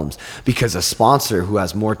problems, because a sponsor who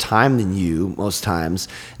has more time than you most times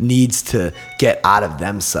needs to get out of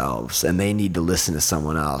themselves, and they need to listen to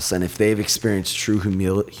someone else. And if they've experienced true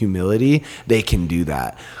humility, they can do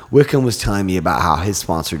that. Wickham was telling me about how his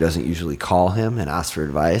sponsor doesn't usually call him and ask for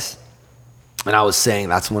advice. And I was saying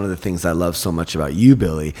that's one of the things I love so much about you,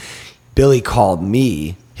 Billy. Billy called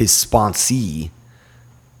me, his sponsee,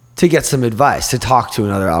 to get some advice, to talk to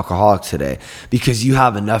another alcoholic today, because you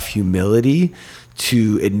have enough humility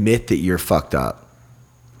to admit that you're fucked up.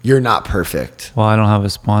 You're not perfect. Well, I don't have a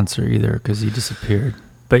sponsor either because he disappeared.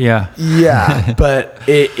 But yeah. Yeah, but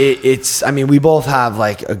it's. I mean, we both have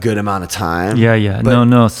like a good amount of time. Yeah. But,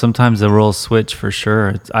 No. Sometimes the roles switch for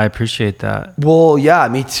sure. I appreciate that. Well, yeah,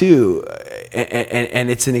 me too. And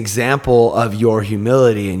it's an example of your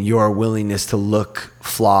humility and your willingness to look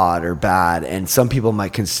flawed or bad. And some people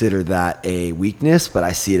might consider that a weakness, but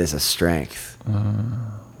I see it as a strength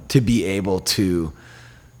to be able to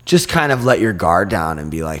just kind of let your guard down and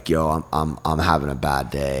be like, yo, I'm having a bad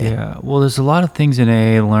day. Yeah. Well, there's a lot of things in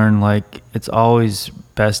AA to learn. Like, it's always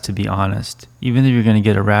best to be honest. Even if you're going to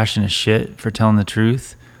get a ration of shit for telling the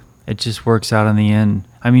truth, it just works out in the end.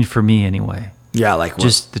 I mean, for me anyway. Yeah, like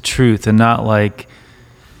Just the truth and not like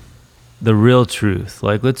the real truth.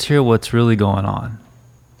 Like, let's hear what's really going on.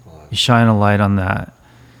 You shine a light on that.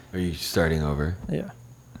 Are you starting over? Yeah.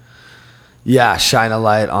 Yeah, shine a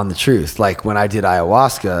light on the truth. Like when I did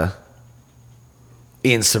ayahuasca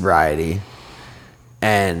in sobriety,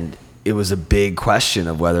 and it was a big question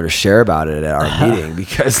of whether to share about it at our meeting,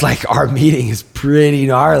 because like our meeting is pretty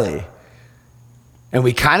gnarly. And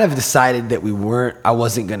we kind of decided that I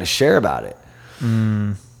wasn't going to share about it.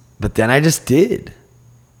 But then I just did.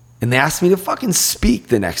 And they asked me to fucking speak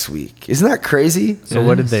the next week. Isn't that crazy? So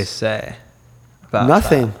what did they say about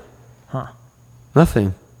Nothing. that? Huh.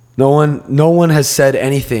 Nothing. No one has said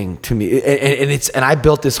anything to me. And I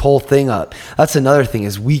built this whole thing up. That's another thing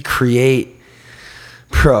is we create.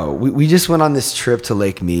 We just went on this trip to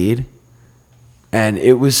Lake Mead, and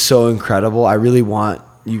it was so incredible. I really want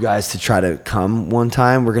you guys to try to come one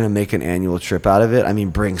time. We're going to make an annual trip out of it. I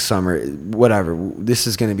mean, bring summer, whatever. This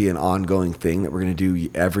is going to be an ongoing thing that we're going to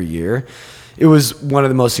do every year. It was one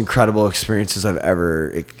of the most incredible experiences I've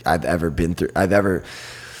ever been through. I've ever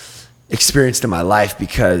experienced in my life,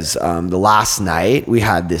 because the last night we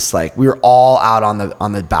had this, like, we were all out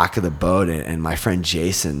on the back of the boat, and my friend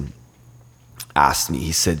Jason asked me,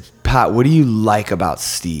 he said, Pat, what do you like about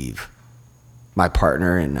Steve, my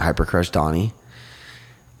partner in Hypercrush, Donnie?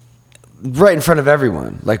 Right in front of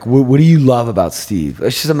everyone. Like, what do you love about Steve?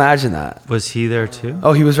 Let's just imagine that. Was he there too?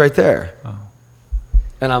 Oh, he was right there. Oh.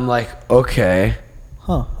 And I'm like, okay.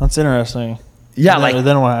 Huh. That's interesting. Yeah, And like,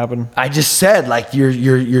 then what happened? I just said, like,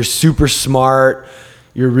 you're super smart,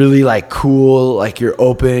 you're really like cool, like you're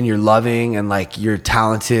open, you're loving, and like you're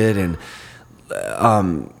talented, and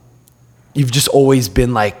you've just always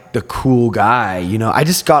been like the cool guy, you know. I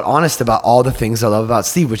just got honest about all the things I love about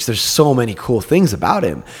Steve, which there's so many cool things about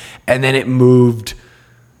him. And then it moved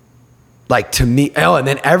like to me. Oh, and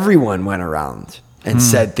then everyone went around and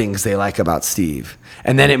said things they like about Steve.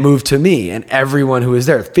 And then it moved to me and everyone who was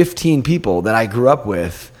there, 15 people that I grew up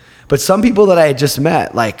with, but some people that I had just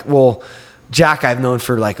met, like, well, Jack I've known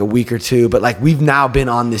for like a week or two, but like we've now been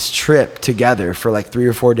on this trip together for like 3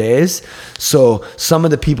 or 4 days. So some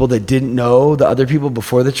of the people that didn't know the other people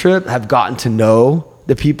before the trip have gotten to know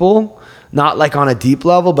the people, not like on a deep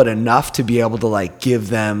level, but enough to be able to like give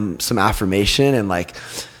them some affirmation, and like,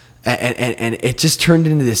 and it just turned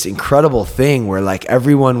into this incredible thing where like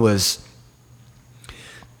everyone was,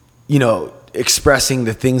 you know, expressing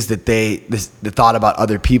the things that they thought about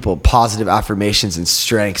other people, positive affirmations and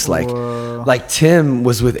strengths. Like Tim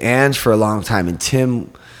was with Ange for a long time, and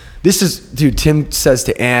Tim says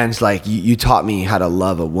to Ange, like, you taught me how to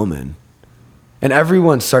love a woman. And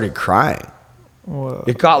everyone started crying. Whoa.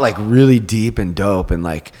 It got like really deep and dope, and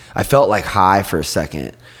like I felt like high for a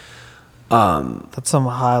second. That's some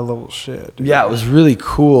high level shit, dude. Yeah, it was really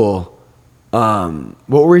cool. What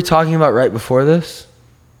were we talking about right before this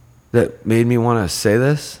that made me want to say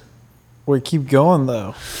this? Wait, keep going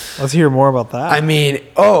though. Let's hear more about that. I mean,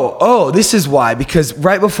 this is why. Because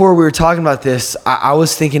right before we were talking about this, I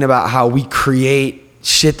was thinking about how we create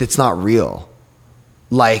shit that's not real.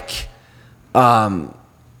 Like, you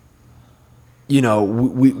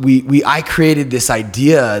know, I created this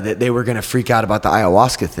idea that they were going to freak out about the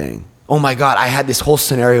ayahuasca thing. Oh my God, I had this whole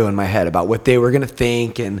scenario in my head about what they were going to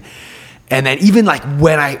think. And then even like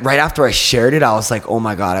right after I shared it, I was like, oh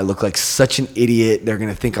my God, I look like such an idiot. They're going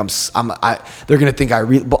to think they're going to think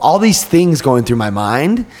but all these things going through my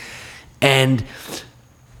mind. And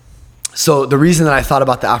so the reason that I thought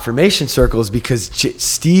about the affirmation circle is because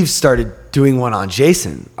Steve started doing one on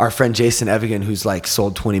Jason, our friend Jason Evigan, who's like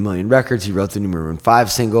sold 20 million records. He wrote the new Maroon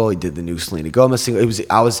 5 single. He did the new Selena Gomez single.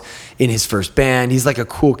 I was in his first band. He's like a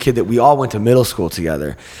cool kid that we all went to middle school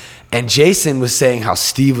together. And Jason was saying how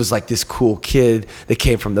Steve was like this cool kid that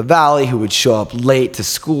came from the Valley who would show up late to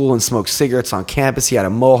school and smoke cigarettes on campus. He had a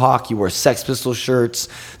mohawk. He wore Sex Pistols shirts.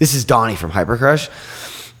 This is Donnie from Hypercrush.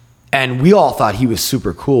 And we all thought he was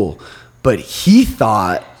super cool. But he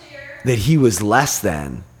thought that he was less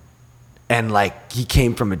than. And like he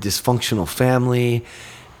came from a dysfunctional family.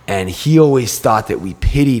 and he always thought that we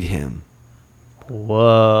pitied him.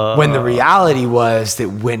 Whoa. When the reality was that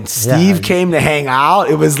when Steve Yeah. came to hang out,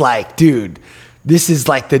 it was like, dude, this is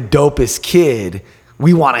like the dopest kid.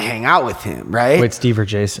 We want to hang out with him, right? Wait, Steve or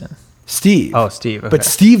Jason? Steve. Oh, Steve. Okay. But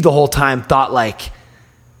Steve the whole time thought like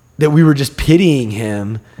that we were just pitying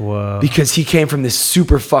him. Whoa. Because he came from this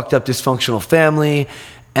super fucked up dysfunctional family,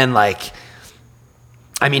 and like,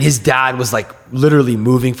 I mean, his dad was like literally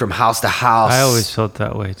moving from house to house. I always felt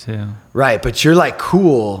that way too. Right, but you're like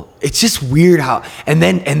cool. It's just weird how and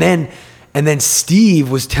then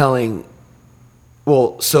Steve was telling,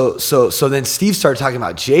 well, so then Steve started talking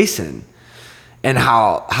about Jason and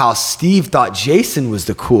how Steve thought Jason was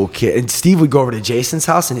the cool kid. And Steve would go over to Jason's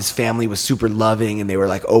house and his family was super loving and they were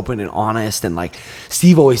like open and honest, and like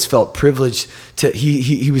Steve always felt privileged to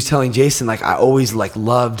he was telling Jason like, I always like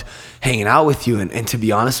loved hanging out with you, and to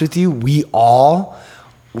be honest with you, we all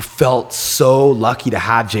felt so lucky to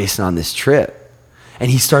have Jason on this trip. And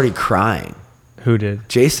he started crying. Who did?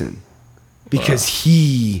 Jason. Because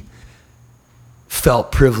he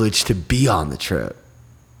felt privileged to be on the trip.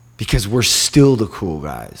 Because we're still the cool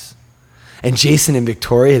guys. And Jason and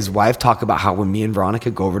Victoria, his wife, talk about how when me and Veronica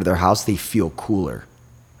go over to their house, they feel cooler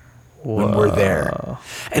when we're there.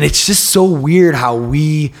 And it's just so weird how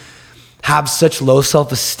we have such low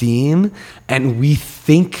self-esteem and we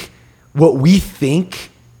think what we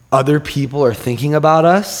think other people are thinking about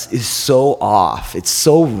us is so off. It's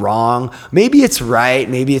so wrong. Maybe it's right,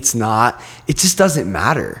 maybe it's not. It just doesn't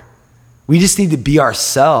matter. We just need to be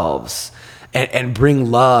ourselves and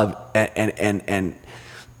bring love and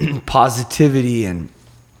positivity and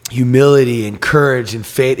humility and courage and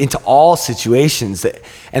faith into all situations.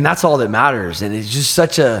 And that's all that matters. And it's just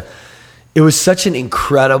it was such an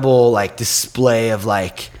incredible like display of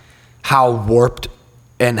like how warped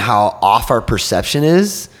and how off our perception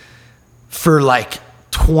is. For like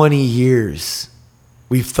 20 years,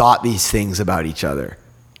 we've thought these things about each other.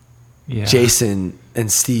 Yeah. Jason and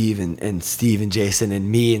Steve and Steve and Jason and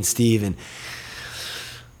me and Steve. And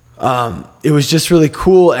it was just really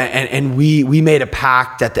cool. And we made a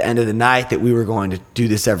pact at the end of the night that we were going to do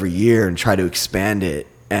this every year and try to expand it.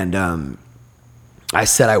 And I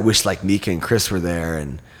said, I wish like Mika and Chris were there.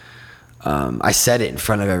 And I said it in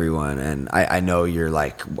front of everyone. And I know you're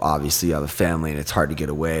like, obviously you have a family and it's hard to get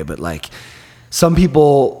away. But like some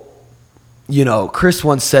people, you know, Chris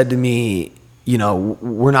once said to me, you know,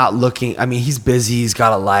 we're not looking, I mean, he's busy, he's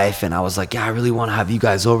got a life. And I was like, yeah, I really want to have you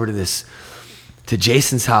guys over to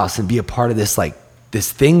Jason's house and be a part of this, like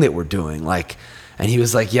this thing that we're doing. Like, and he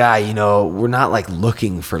was like, yeah, you know, we're not like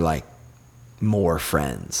looking for like more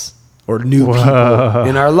friends or new people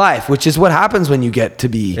in our life, which is what happens when you get to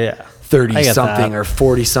be 30 something or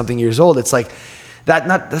 40 something years old. It's like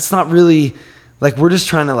that's not really like, we're just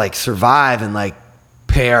trying to like survive and like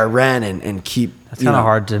pay our rent and keep. It's kind of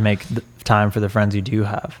hard to make time for the friends you do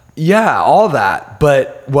have. Yeah, all that.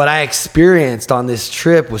 But what I experienced on this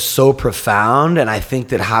trip was so profound. And I think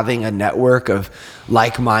that having a network of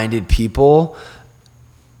like-minded people,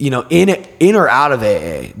 you know, in or out of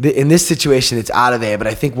AA, in this situation, it's out of AA, but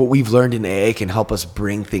I think what we've learned in AA can help us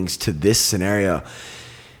bring things to this scenario.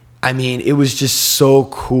 I mean, it was just so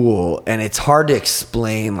cool. And it's hard to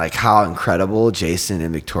explain like how incredible Jason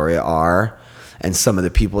and Victoria are and some of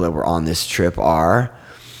the people that were on this trip are.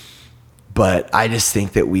 But I just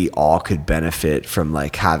think that we all could benefit from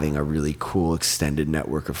like having a really cool extended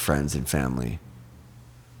network of friends and family.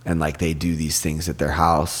 And like they do these things at their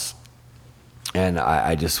house. And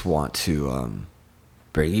I just want to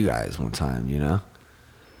bring you guys one time, you know?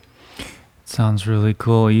 Sounds really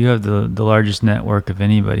cool. You have the largest network of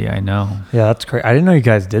anybody I know. Yeah, that's great. I didn't know you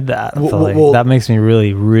guys did that. Well, that makes me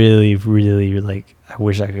really, really, really like, I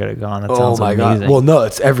wish I could have gone. That sounds amazing. God. Well, no,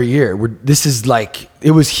 it's every year. This is like,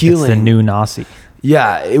 it was healing. It's the new Nasi.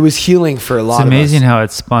 Yeah, it was healing for a lot of us. It's amazing how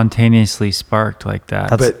it spontaneously sparked like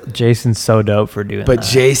that. But Jason's so dope for doing that. But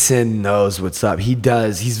Jason knows what's up.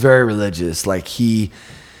 He's very religious. Like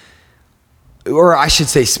or I should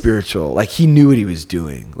say spiritual. Like he knew what he was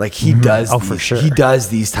doing. Like he does. For sure. He does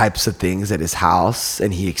these types of things at his house,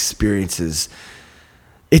 and he experiences.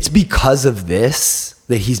 It's because of this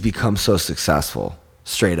that he's become so successful,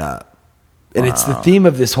 straight up. And it's the theme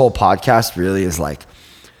of this whole podcast. Really, is like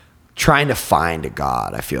trying to find a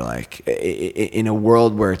God. I feel like in a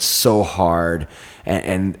world where it's so hard,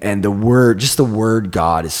 and the word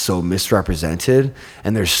God is so misrepresented,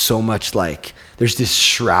 and there's so much like. There's this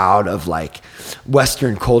shroud of like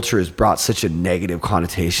Western culture has brought such a negative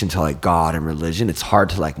connotation to like God and religion. It's hard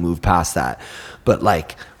to like move past that. But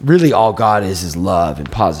like really all God is love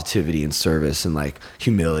and positivity and service and like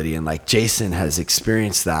humility. And like Jason has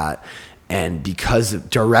experienced that. And because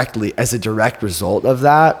as a direct result of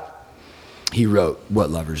that, he wrote What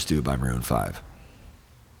Lovers Do by Maroon 5.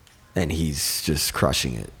 And he's just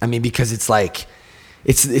crushing it. I mean, because it's like,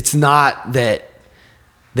 it's not that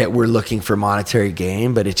we're looking for monetary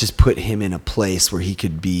gain, but it just put him in a place where he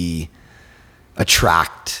could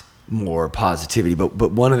attract more positivity.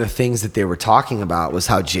 But one of the things that they were talking about was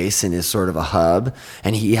how Jason is sort of a hub,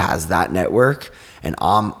 and he has that network, and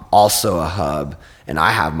I'm also a hub, and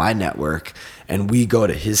I have my network, and we go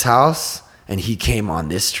to his house, and he came on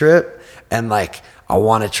this trip, and like I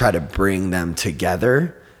want to try to bring them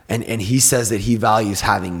together, and he says that he values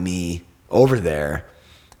having me over there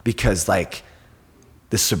because like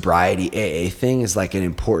the sobriety AA thing is like an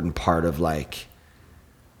important part of like,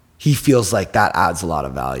 he feels like that adds a lot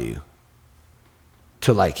of value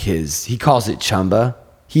to like he calls it chumba.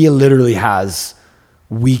 He literally has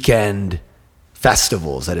weekend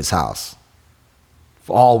festivals at his house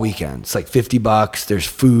all weekend. It's like $50. There's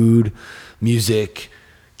food, music,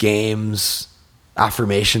 games,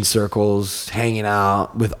 affirmation circles, hanging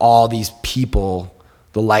out with all these people,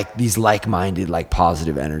 these like-minded, like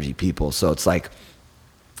positive energy people. So it's like,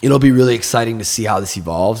 it'll be really exciting to see how this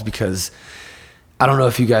evolves, because I don't know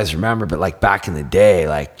if you guys remember, but like back in the day,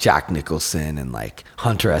 like Jack Nicholson and like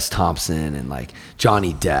Hunter S. Thompson and like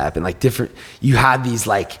Johnny Depp and like you had these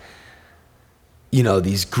like, you know,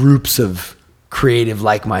 these groups of creative,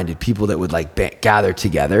 like-minded people that would like gather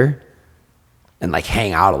together and like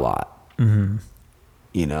hang out a lot. Mm-hmm.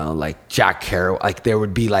 You know, like Jack Kerouac, like there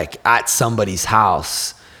would be like at somebody's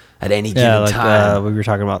house at any given time. We were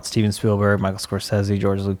talking about Steven Spielberg, Michael Scorsese,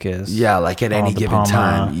 George Lucas. Yeah, like at any De given Palma.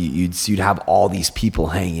 time, you'd have all these people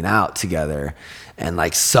hanging out together, and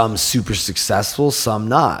like some super successful, some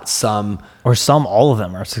not, all of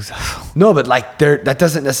them are successful. No, but like that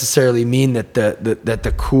doesn't necessarily mean that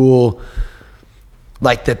the cool,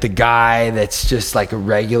 like that the guy that's just like a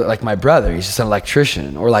regular, like my brother, he's just an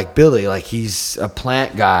electrician, or like Billy, like he's a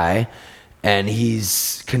plant guy and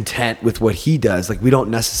he's content with what he does. Like we don't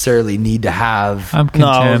necessarily need to have. I'm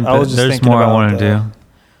content, I was just there's thinking more I about want to do.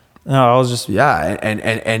 No, I was just Yeah,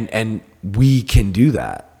 and we can do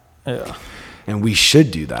that. yeah. And we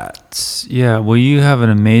should do that. Yeah, well, you have an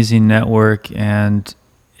amazing network, and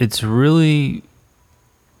it's really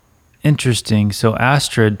interesting. So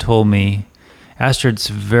Astrid's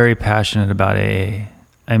very passionate about AA.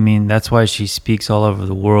 I mean, that's why she speaks all over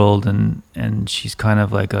the world, and she's kind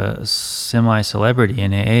of like a semi-celebrity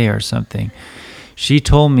in AA or something. She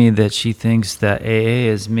told me that she thinks that AA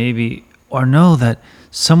is maybe, or no, that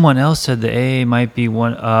someone else said that AA might be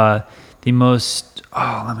one, the most,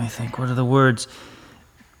 let me think, what are the words?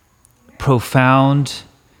 Profound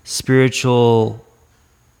spiritual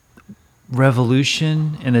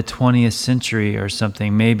revolution in the 20th century or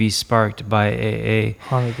something, maybe sparked by AA.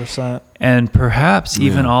 100%. And perhaps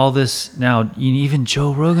even all this now, even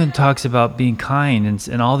Joe Rogan talks about being kind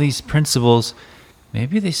and all these principles,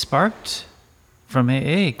 maybe they sparked from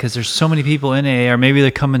AA, because there's so many people in AA, or maybe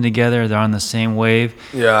they're coming together, they're on the same wave.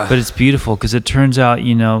 Yeah. But it's beautiful, because it turns out,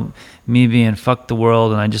 you know, me being fuck the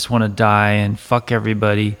world and I just want to die and fuck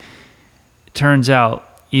everybody, it turns out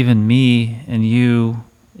even me and you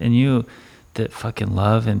that fucking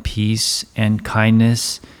love and peace and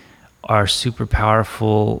kindness are super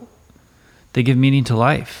powerful. They give meaning to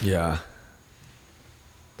life. Yeah.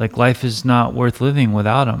 Like life is not worth living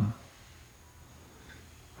without them.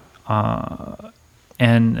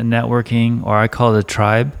 And networking, or I call it a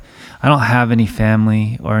tribe. I don't have any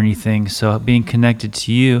family or anything, so being connected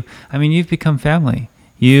to you, I mean, you've become family.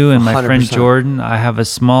 You and my 100%. friend Jordan. I have a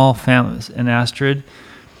small family, and Astrid,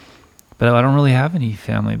 but I don't really have any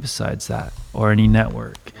family besides that, or any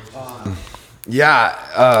network.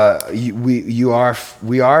 Yeah, we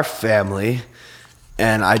are family,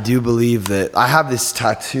 and I do believe that I have this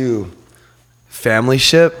tattoo, family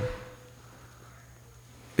ship.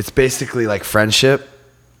 It's basically like friendship,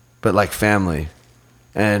 but like family.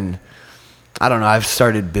 And I don't know, I've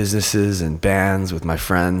started businesses and bands with my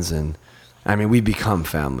friends, and I mean, we become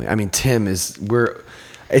family. I mean, Tim it's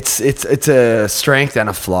a strength and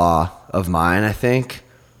a flaw of mine, I think.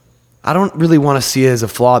 I don't really want to see it as a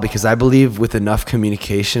flaw, because I believe with enough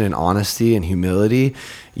communication and honesty and humility,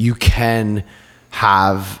 you can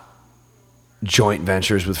have joint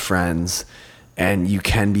ventures with friends, and you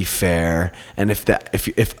can be fair. And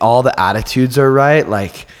if all the attitudes are right,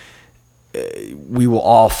 like we will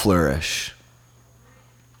all flourish.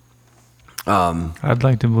 I'd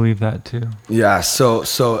like to believe that too. Yeah.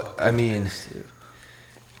 So I mean,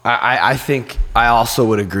 I think I also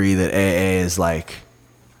would agree that AA is like,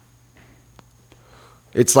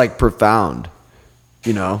 it's like profound,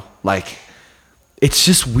 you know, like it's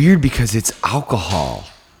just weird because it's alcohol,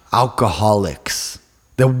 alcoholics.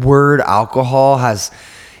 The word alcohol has,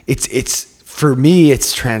 it's for me,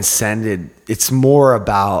 it's transcended. It's more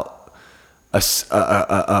about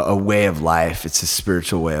a way of life. It's a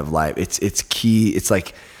spiritual way of life. It's key. It's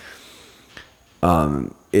like,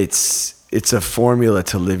 it's a formula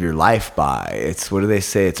to live your life by. It's, what do they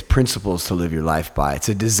say? It's principles to live your life by. It's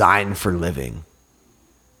a design for living.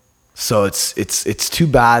 So it's too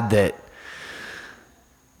bad that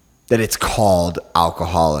it's called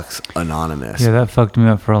Alcoholics Anonymous. Yeah, that fucked me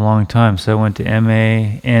up for a long time. So I went to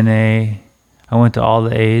MA, NA. I went to all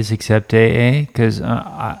the A's except AA because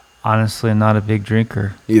I honestly am not a big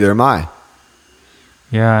drinker. Neither am I.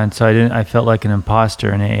 Yeah, and so I felt like an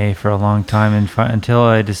imposter in AA for a long time, and until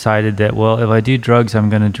I decided that, well, if I do drugs, I'm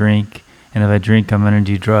going to drink, and if I drink, I'm going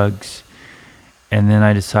to do drugs. And then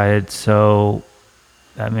I decided, so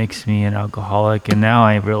that makes me an alcoholic, and now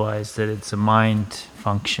I realize that it's a mind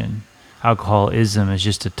function. Alcoholism is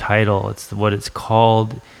just a title. It's what it's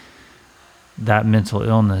called. That mental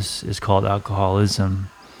illness is called alcoholism.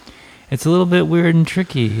 It's a little bit weird and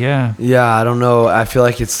tricky, yeah. Yeah, I don't know. I feel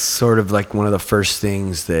like it's sort of like one of the first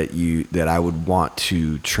things that I would want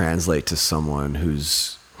to translate to someone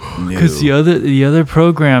who's new. Because the other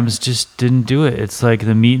programs just didn't do it. It's like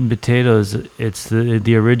the meat and potatoes. It's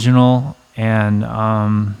the original, and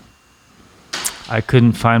I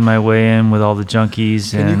couldn't find my way in with all the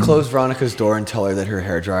junkies. Can you close Veronica's door and tell her that her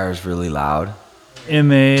hairdryer is really loud?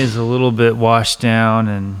 MA is a little bit washed down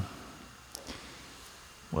and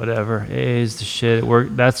whatever. AA is the shit. It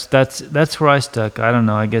worked. That's where I stuck. I don't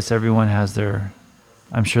know. I guess everyone has their.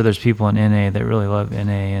 I'm sure there's people in NA that really love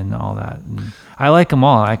NA and all that. And I like them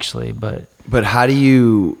all actually, but how do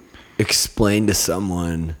you explain to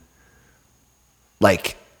someone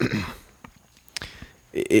like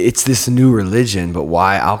it's this new religion, but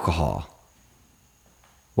why alcohol?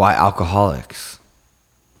 Why alcoholics?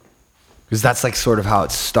 Because that's like sort of how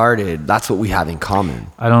it started. That's what we have in common.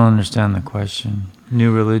 I don't understand the question.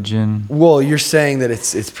 New religion. Well, you're saying that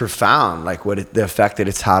it's profound, like the effect that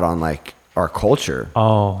it's had on like our culture.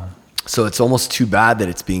 Oh. So it's almost too bad that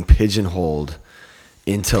it's being pigeonholed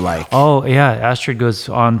into like. Oh yeah, Astrid goes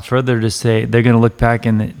on further to say they're going to look back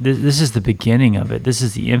and this is the beginning of it. This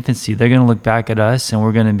is the infancy. They're going to look back at us and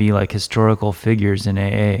we're going to be like historical figures in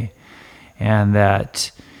AA, and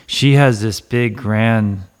that she has this big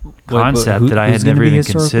grand concept that I had never even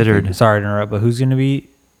considered. Sorry to interrupt, but who's going to be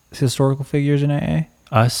historical figures in AA?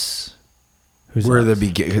 Us. We're us?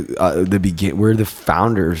 We're the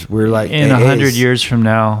founders. We're like In 100 years from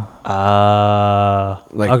now.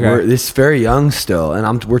 We're this very young still,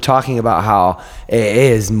 and we're talking about how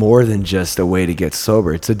AA is more than just a way to get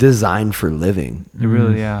sober. It's a design for living.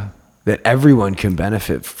 Really, yeah. That everyone can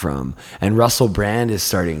benefit from. And Russell Brand is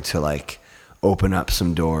starting to like open up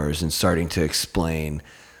some doors and starting to explain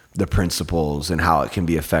the principles and how it can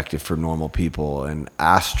be effective for normal people. And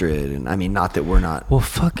Astrid, and I mean, not that we're not. Well,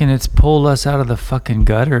 fucking, it's pulled us out of the fucking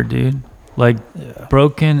gutter, dude. Like,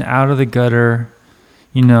 broken out of the gutter.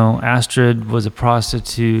 You know, Astrid was a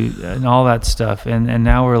prostitute and all that stuff. And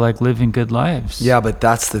now we're like living good lives. Yeah, but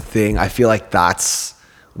that's the thing. I feel like that's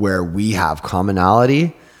where we have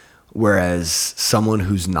commonality. Whereas someone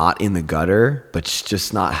who's not in the gutter, but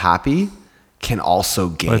just not happy, can also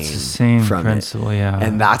gain it's the same from principle, it. Yeah.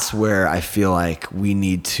 And that's where I feel like we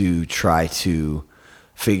need to try to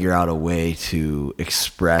figure out a way to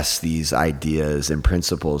express these ideas and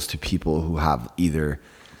principles to people who have either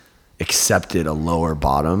accepted a lower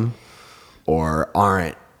bottom or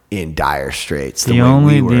aren't in dire straits. The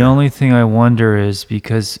only thing I wonder is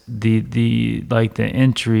because the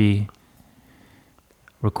entry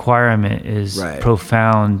requirement is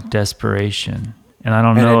profound desperation. And I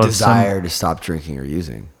don't know if a desire to stop drinking or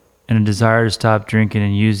using. And a desire to stop drinking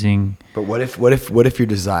and using. But what if your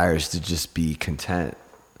desire is to just be content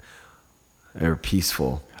or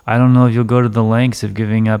peaceful? I don't know if you'll go to the lengths of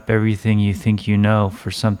giving up everything you think you know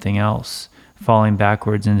for something else, falling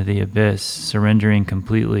backwards into the abyss, surrendering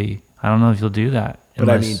completely. I don't know if you'll do that.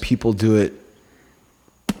 But I mean, people do it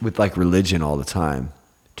with like religion all the time.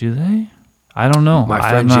 Do they? I don't know.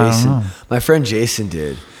 My friend Jason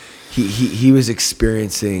did. He was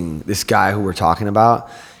experiencing, this guy who we're talking about,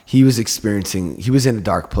 he was in a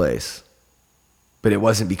dark place, but it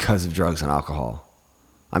wasn't because of drugs and alcohol.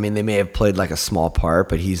 I mean, they may have played like a small part,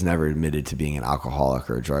 but he's never admitted to being an alcoholic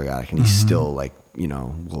or a drug addict. And he's still like, you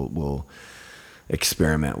know, will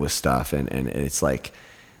experiment with stuff. And it's like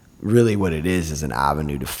really what it is an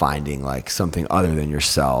avenue to finding like something other than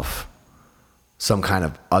yourself, some kind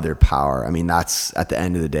of other power. I mean, that's at the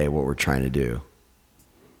end of the day what we're trying to do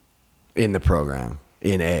in the program,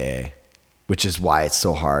 in AA. which is why it's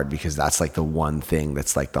so hard, because that's like the one thing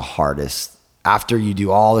that's like the hardest. After you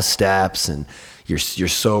do all the steps and you're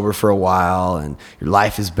sober for a while and your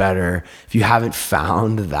life is better, if you haven't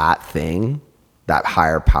found that thing, that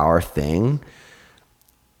higher power thing,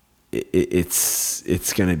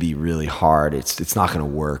 it's going to be really hard. It's not going to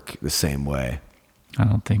work the same way. I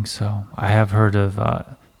don't think so. I have heard of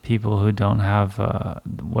people who don't have,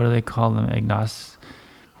 what do they call them?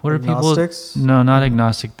 What are Agnostics? people? No, not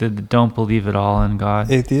agnostic. That don't believe at all in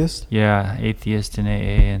God. Atheist? Yeah, atheist in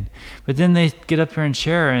AA, but then they get up here and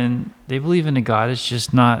share, and they believe in a God. It's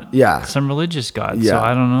just not some religious God. Yeah. So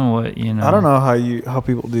I don't know what I don't know how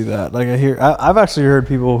people do that. Like I've actually heard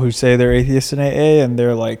people who say they're atheists in AA, and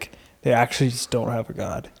they're like they actually just don't have a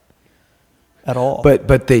God at all.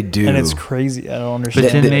 But they do, and it's crazy. I don't understand.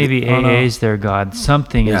 But then maybe AA is their God.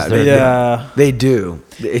 Something is their God. They do.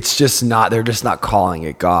 It's just not. They're just not calling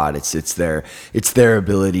it God. It's their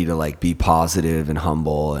ability to like be positive and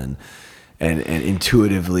humble and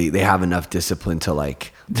intuitively they have enough discipline to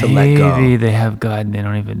let go. Maybe they have God and they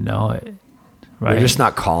don't even know it. Right. They're just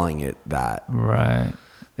not calling it that. Right.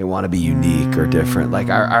 They want to be unique or different. Like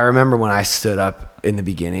I remember when I stood up in the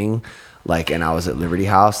beginning, and I was at Liberty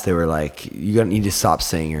House, they were like, "You don't need to stop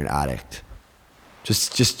saying you're an addict.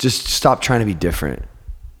 Just stop trying to be different.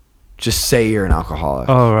 Just say you're an alcoholic."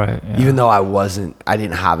 Oh, right. Yeah. Even though I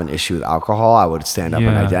didn't have an issue with alcohol, I would stand up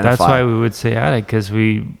and identify. That's why we would say addict, because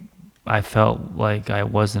I felt like I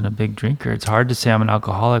wasn't a big drinker. It's hard to say I'm an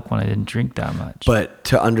alcoholic when I didn't drink that much. But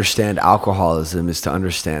to understand alcoholism is to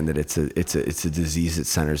understand that it's a disease that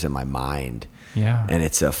centers in my mind. Yeah. And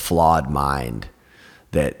it's a flawed mind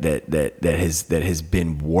that has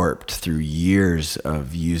been warped through years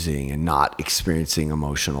of using and not experiencing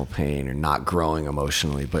emotional pain or not growing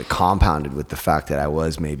emotionally, but compounded with the fact that I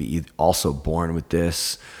was maybe also born with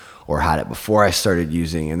this or had it before I started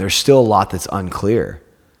using. And there's still a lot that's unclear.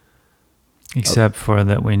 Except for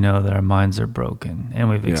that we know that our minds are broken, and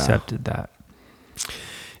we've accepted that.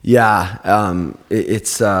 Yeah.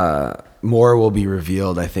 It's more will be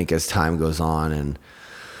revealed, I think, as time goes on. And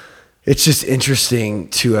it's just interesting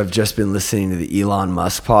to have just been listening to the Elon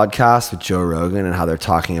Musk podcast with Joe Rogan and how they're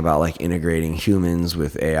talking about like integrating humans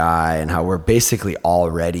with AI and how we're basically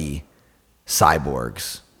already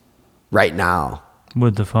cyborgs right now.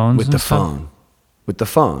 With the phones? With the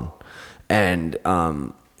phone. And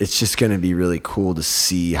it's just going to be really cool to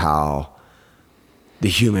see how the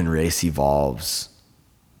human race evolves.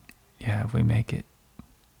 Yeah, if we make it.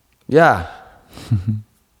 Yeah.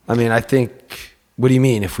 I mean, I think... What do you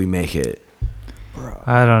mean if we make it?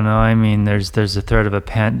 I don't know. I mean, there's a threat of a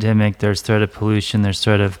pandemic, there's threat of pollution, there's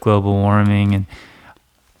threat of global warming, and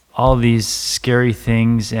all these scary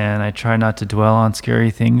things. And I try not to dwell on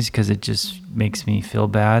scary things because it just makes me feel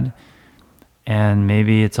bad. And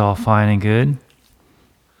maybe it's all fine and good,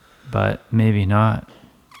 but maybe not.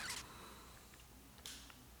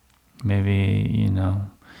 Maybe,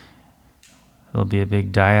 there'll be a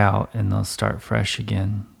big die out and they'll start fresh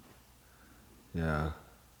again. Yeah.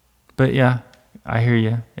 But yeah, I hear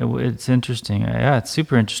you. It's interesting. Yeah, it's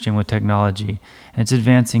super interesting with technology. And it's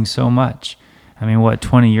advancing so much. I mean,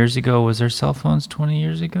 20 years ago? Was there cell phones 20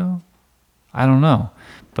 years ago? I don't know.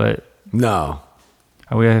 But no.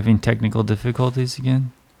 Are we having technical difficulties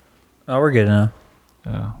again? Oh, we're good now.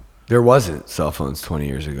 Oh. There wasn't cell phones 20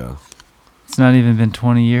 years ago. It's not even been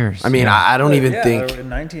 20 years. I mean, I don't even think... In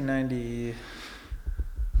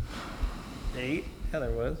 1998? Yeah,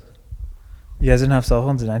 there was. You guys didn't have cell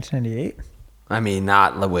phones in 1998? I mean,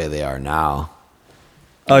 not the way they are now.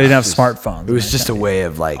 Oh, you didn't have smartphones. It was just a way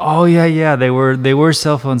of like... Oh, yeah. They were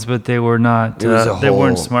cell phones, but they were not... they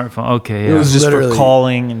weren't smartphones. Okay, yeah. It was just for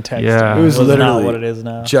calling and texting. Yeah. It was literally not what it is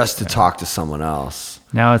now. Just to talk to someone else.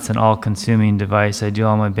 Now it's an all-consuming device. I do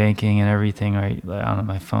all my banking and everything right on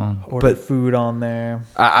my phone. Order food on there.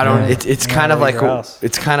 I don't... It's kind of like...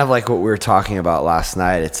 It's kind of like what we were talking about last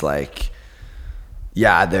night. It's like...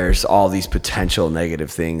 Yeah, there's all these potential negative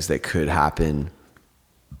things that could happen.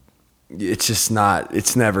 It's just not,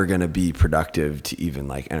 it's never going to be productive to even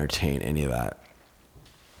like entertain any of that.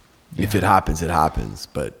 Yeah. If it happens, it happens.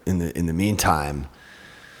 But in the meantime,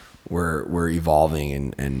 we're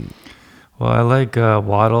evolving and well, I like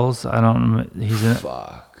Waddles. I don't, he's in...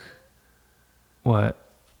 Fuck. What?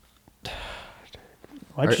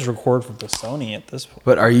 I just record from the Sony at this point.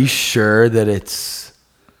 But are you sure that it's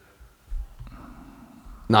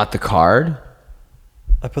not the card?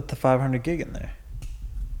 I put the 500 gig in there.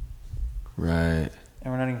 Right. And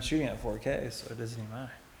we're not even shooting at 4K, so it doesn't even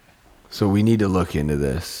matter. So we need to look into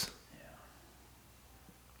this. Yeah.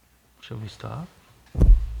 Should we stop?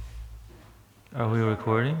 Are we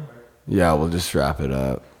recording? Yeah, we'll just wrap it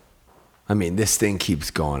up. I mean, this thing keeps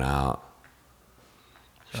going out.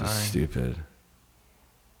 It's just Sorry. stupid.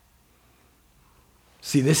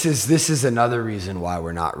 See, this is another reason why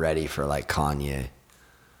we're not ready for like Kanye.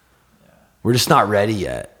 We're just not ready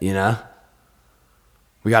yet, you know?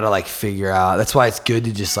 We got to like figure out. That's why it's good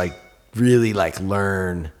to just like really like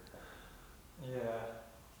learn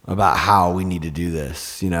about how we need to do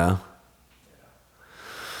this, you know?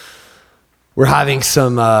 We're having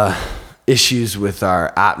some issues with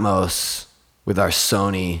our Atmos, with our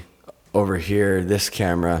Sony over here, this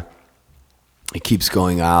camera. It keeps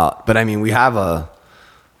going out. But I mean, we have a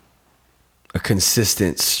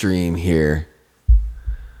consistent stream here.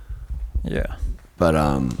 Yeah. But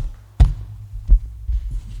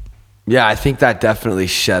yeah, I think that definitely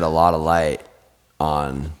shed a lot of light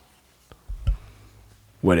on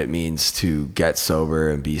what it means to get sober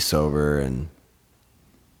and be sober and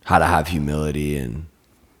how to have humility and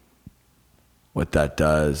what that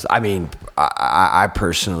does. I mean, I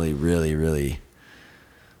personally really,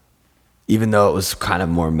 even though it was kind of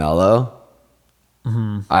more mellow,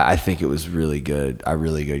 I think it was really good, a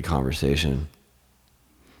really good conversation.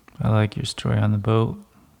 I like your story on the boat.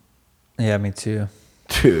 Yeah, me too.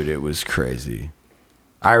 Dude, it was crazy.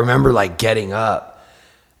 I remember like getting up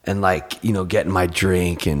and like, you know, getting my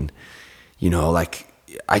drink and, you know, like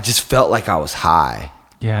I just felt like I was high.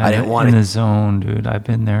 Yeah, I didn't want in it the zone, dude. I've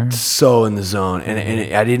been there. so in the zone,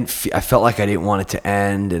 and I felt like I didn't want it to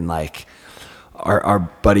end. And like our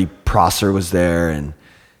buddy Prosser was there, and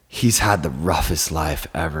he's had the roughest life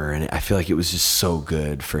ever, and I feel like it was just so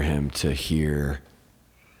good for him to hear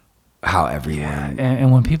how everyone.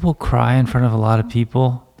 And when people cry in front of a lot of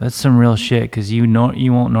people, that's some real shit. Because you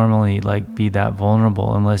won't normally like be that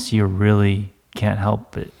vulnerable unless you really can't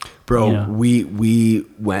help it. Bro, you know? we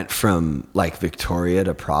went from like Victoria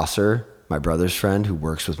to Prosser, my brother's friend who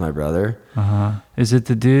works with my brother. Is it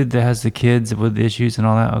the dude that has the kids with issues and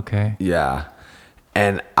all that? Okay. Yeah.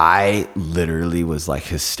 And I literally was like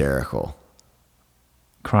hysterical.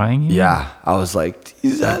 Crying? Yeah. I was like,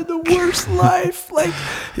 he's had the worst life. Like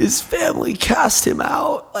his family cast him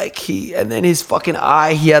out. Like and then his fucking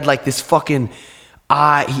eye, he had like this fucking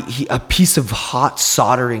eye, a piece of hot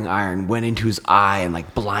soldering iron went into his eye and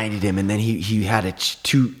like blinded him. And then he had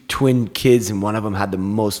two twin kids, and one of them had the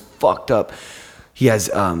most fucked up. He has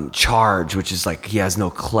charge, which is like he has no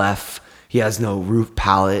cleft, he has no roof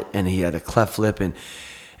palate, and he had a cleft lip,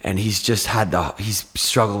 and he's just he's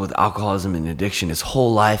struggled with alcoholism and addiction his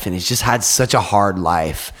whole life, and he's just had such a hard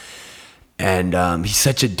life. And he's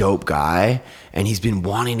such a dope guy, and he's been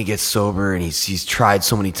wanting to get sober, and he's tried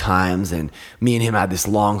so many times. And me and him had this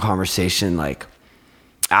long conversation like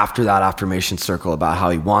after that affirmation circle about how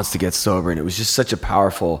he wants to get sober, and it was just such a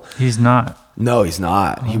powerful. He's not. No, he's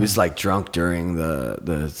not. He was like drunk during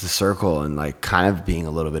the circle and like kind of being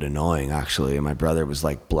a little bit annoying actually. And my brother was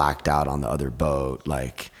like blacked out on the other boat.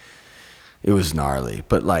 Like it was gnarly,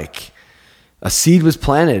 but like a seed was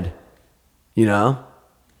planted, you know?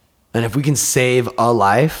 And if we can save a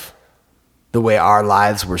life the way our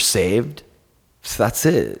lives were saved, so that's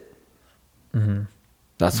it.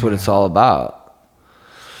 That's what it's all about.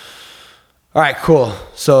 All right, cool.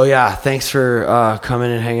 So yeah, thanks for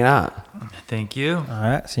coming and hanging out. Thank you. All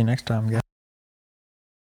right. See you next time, guys.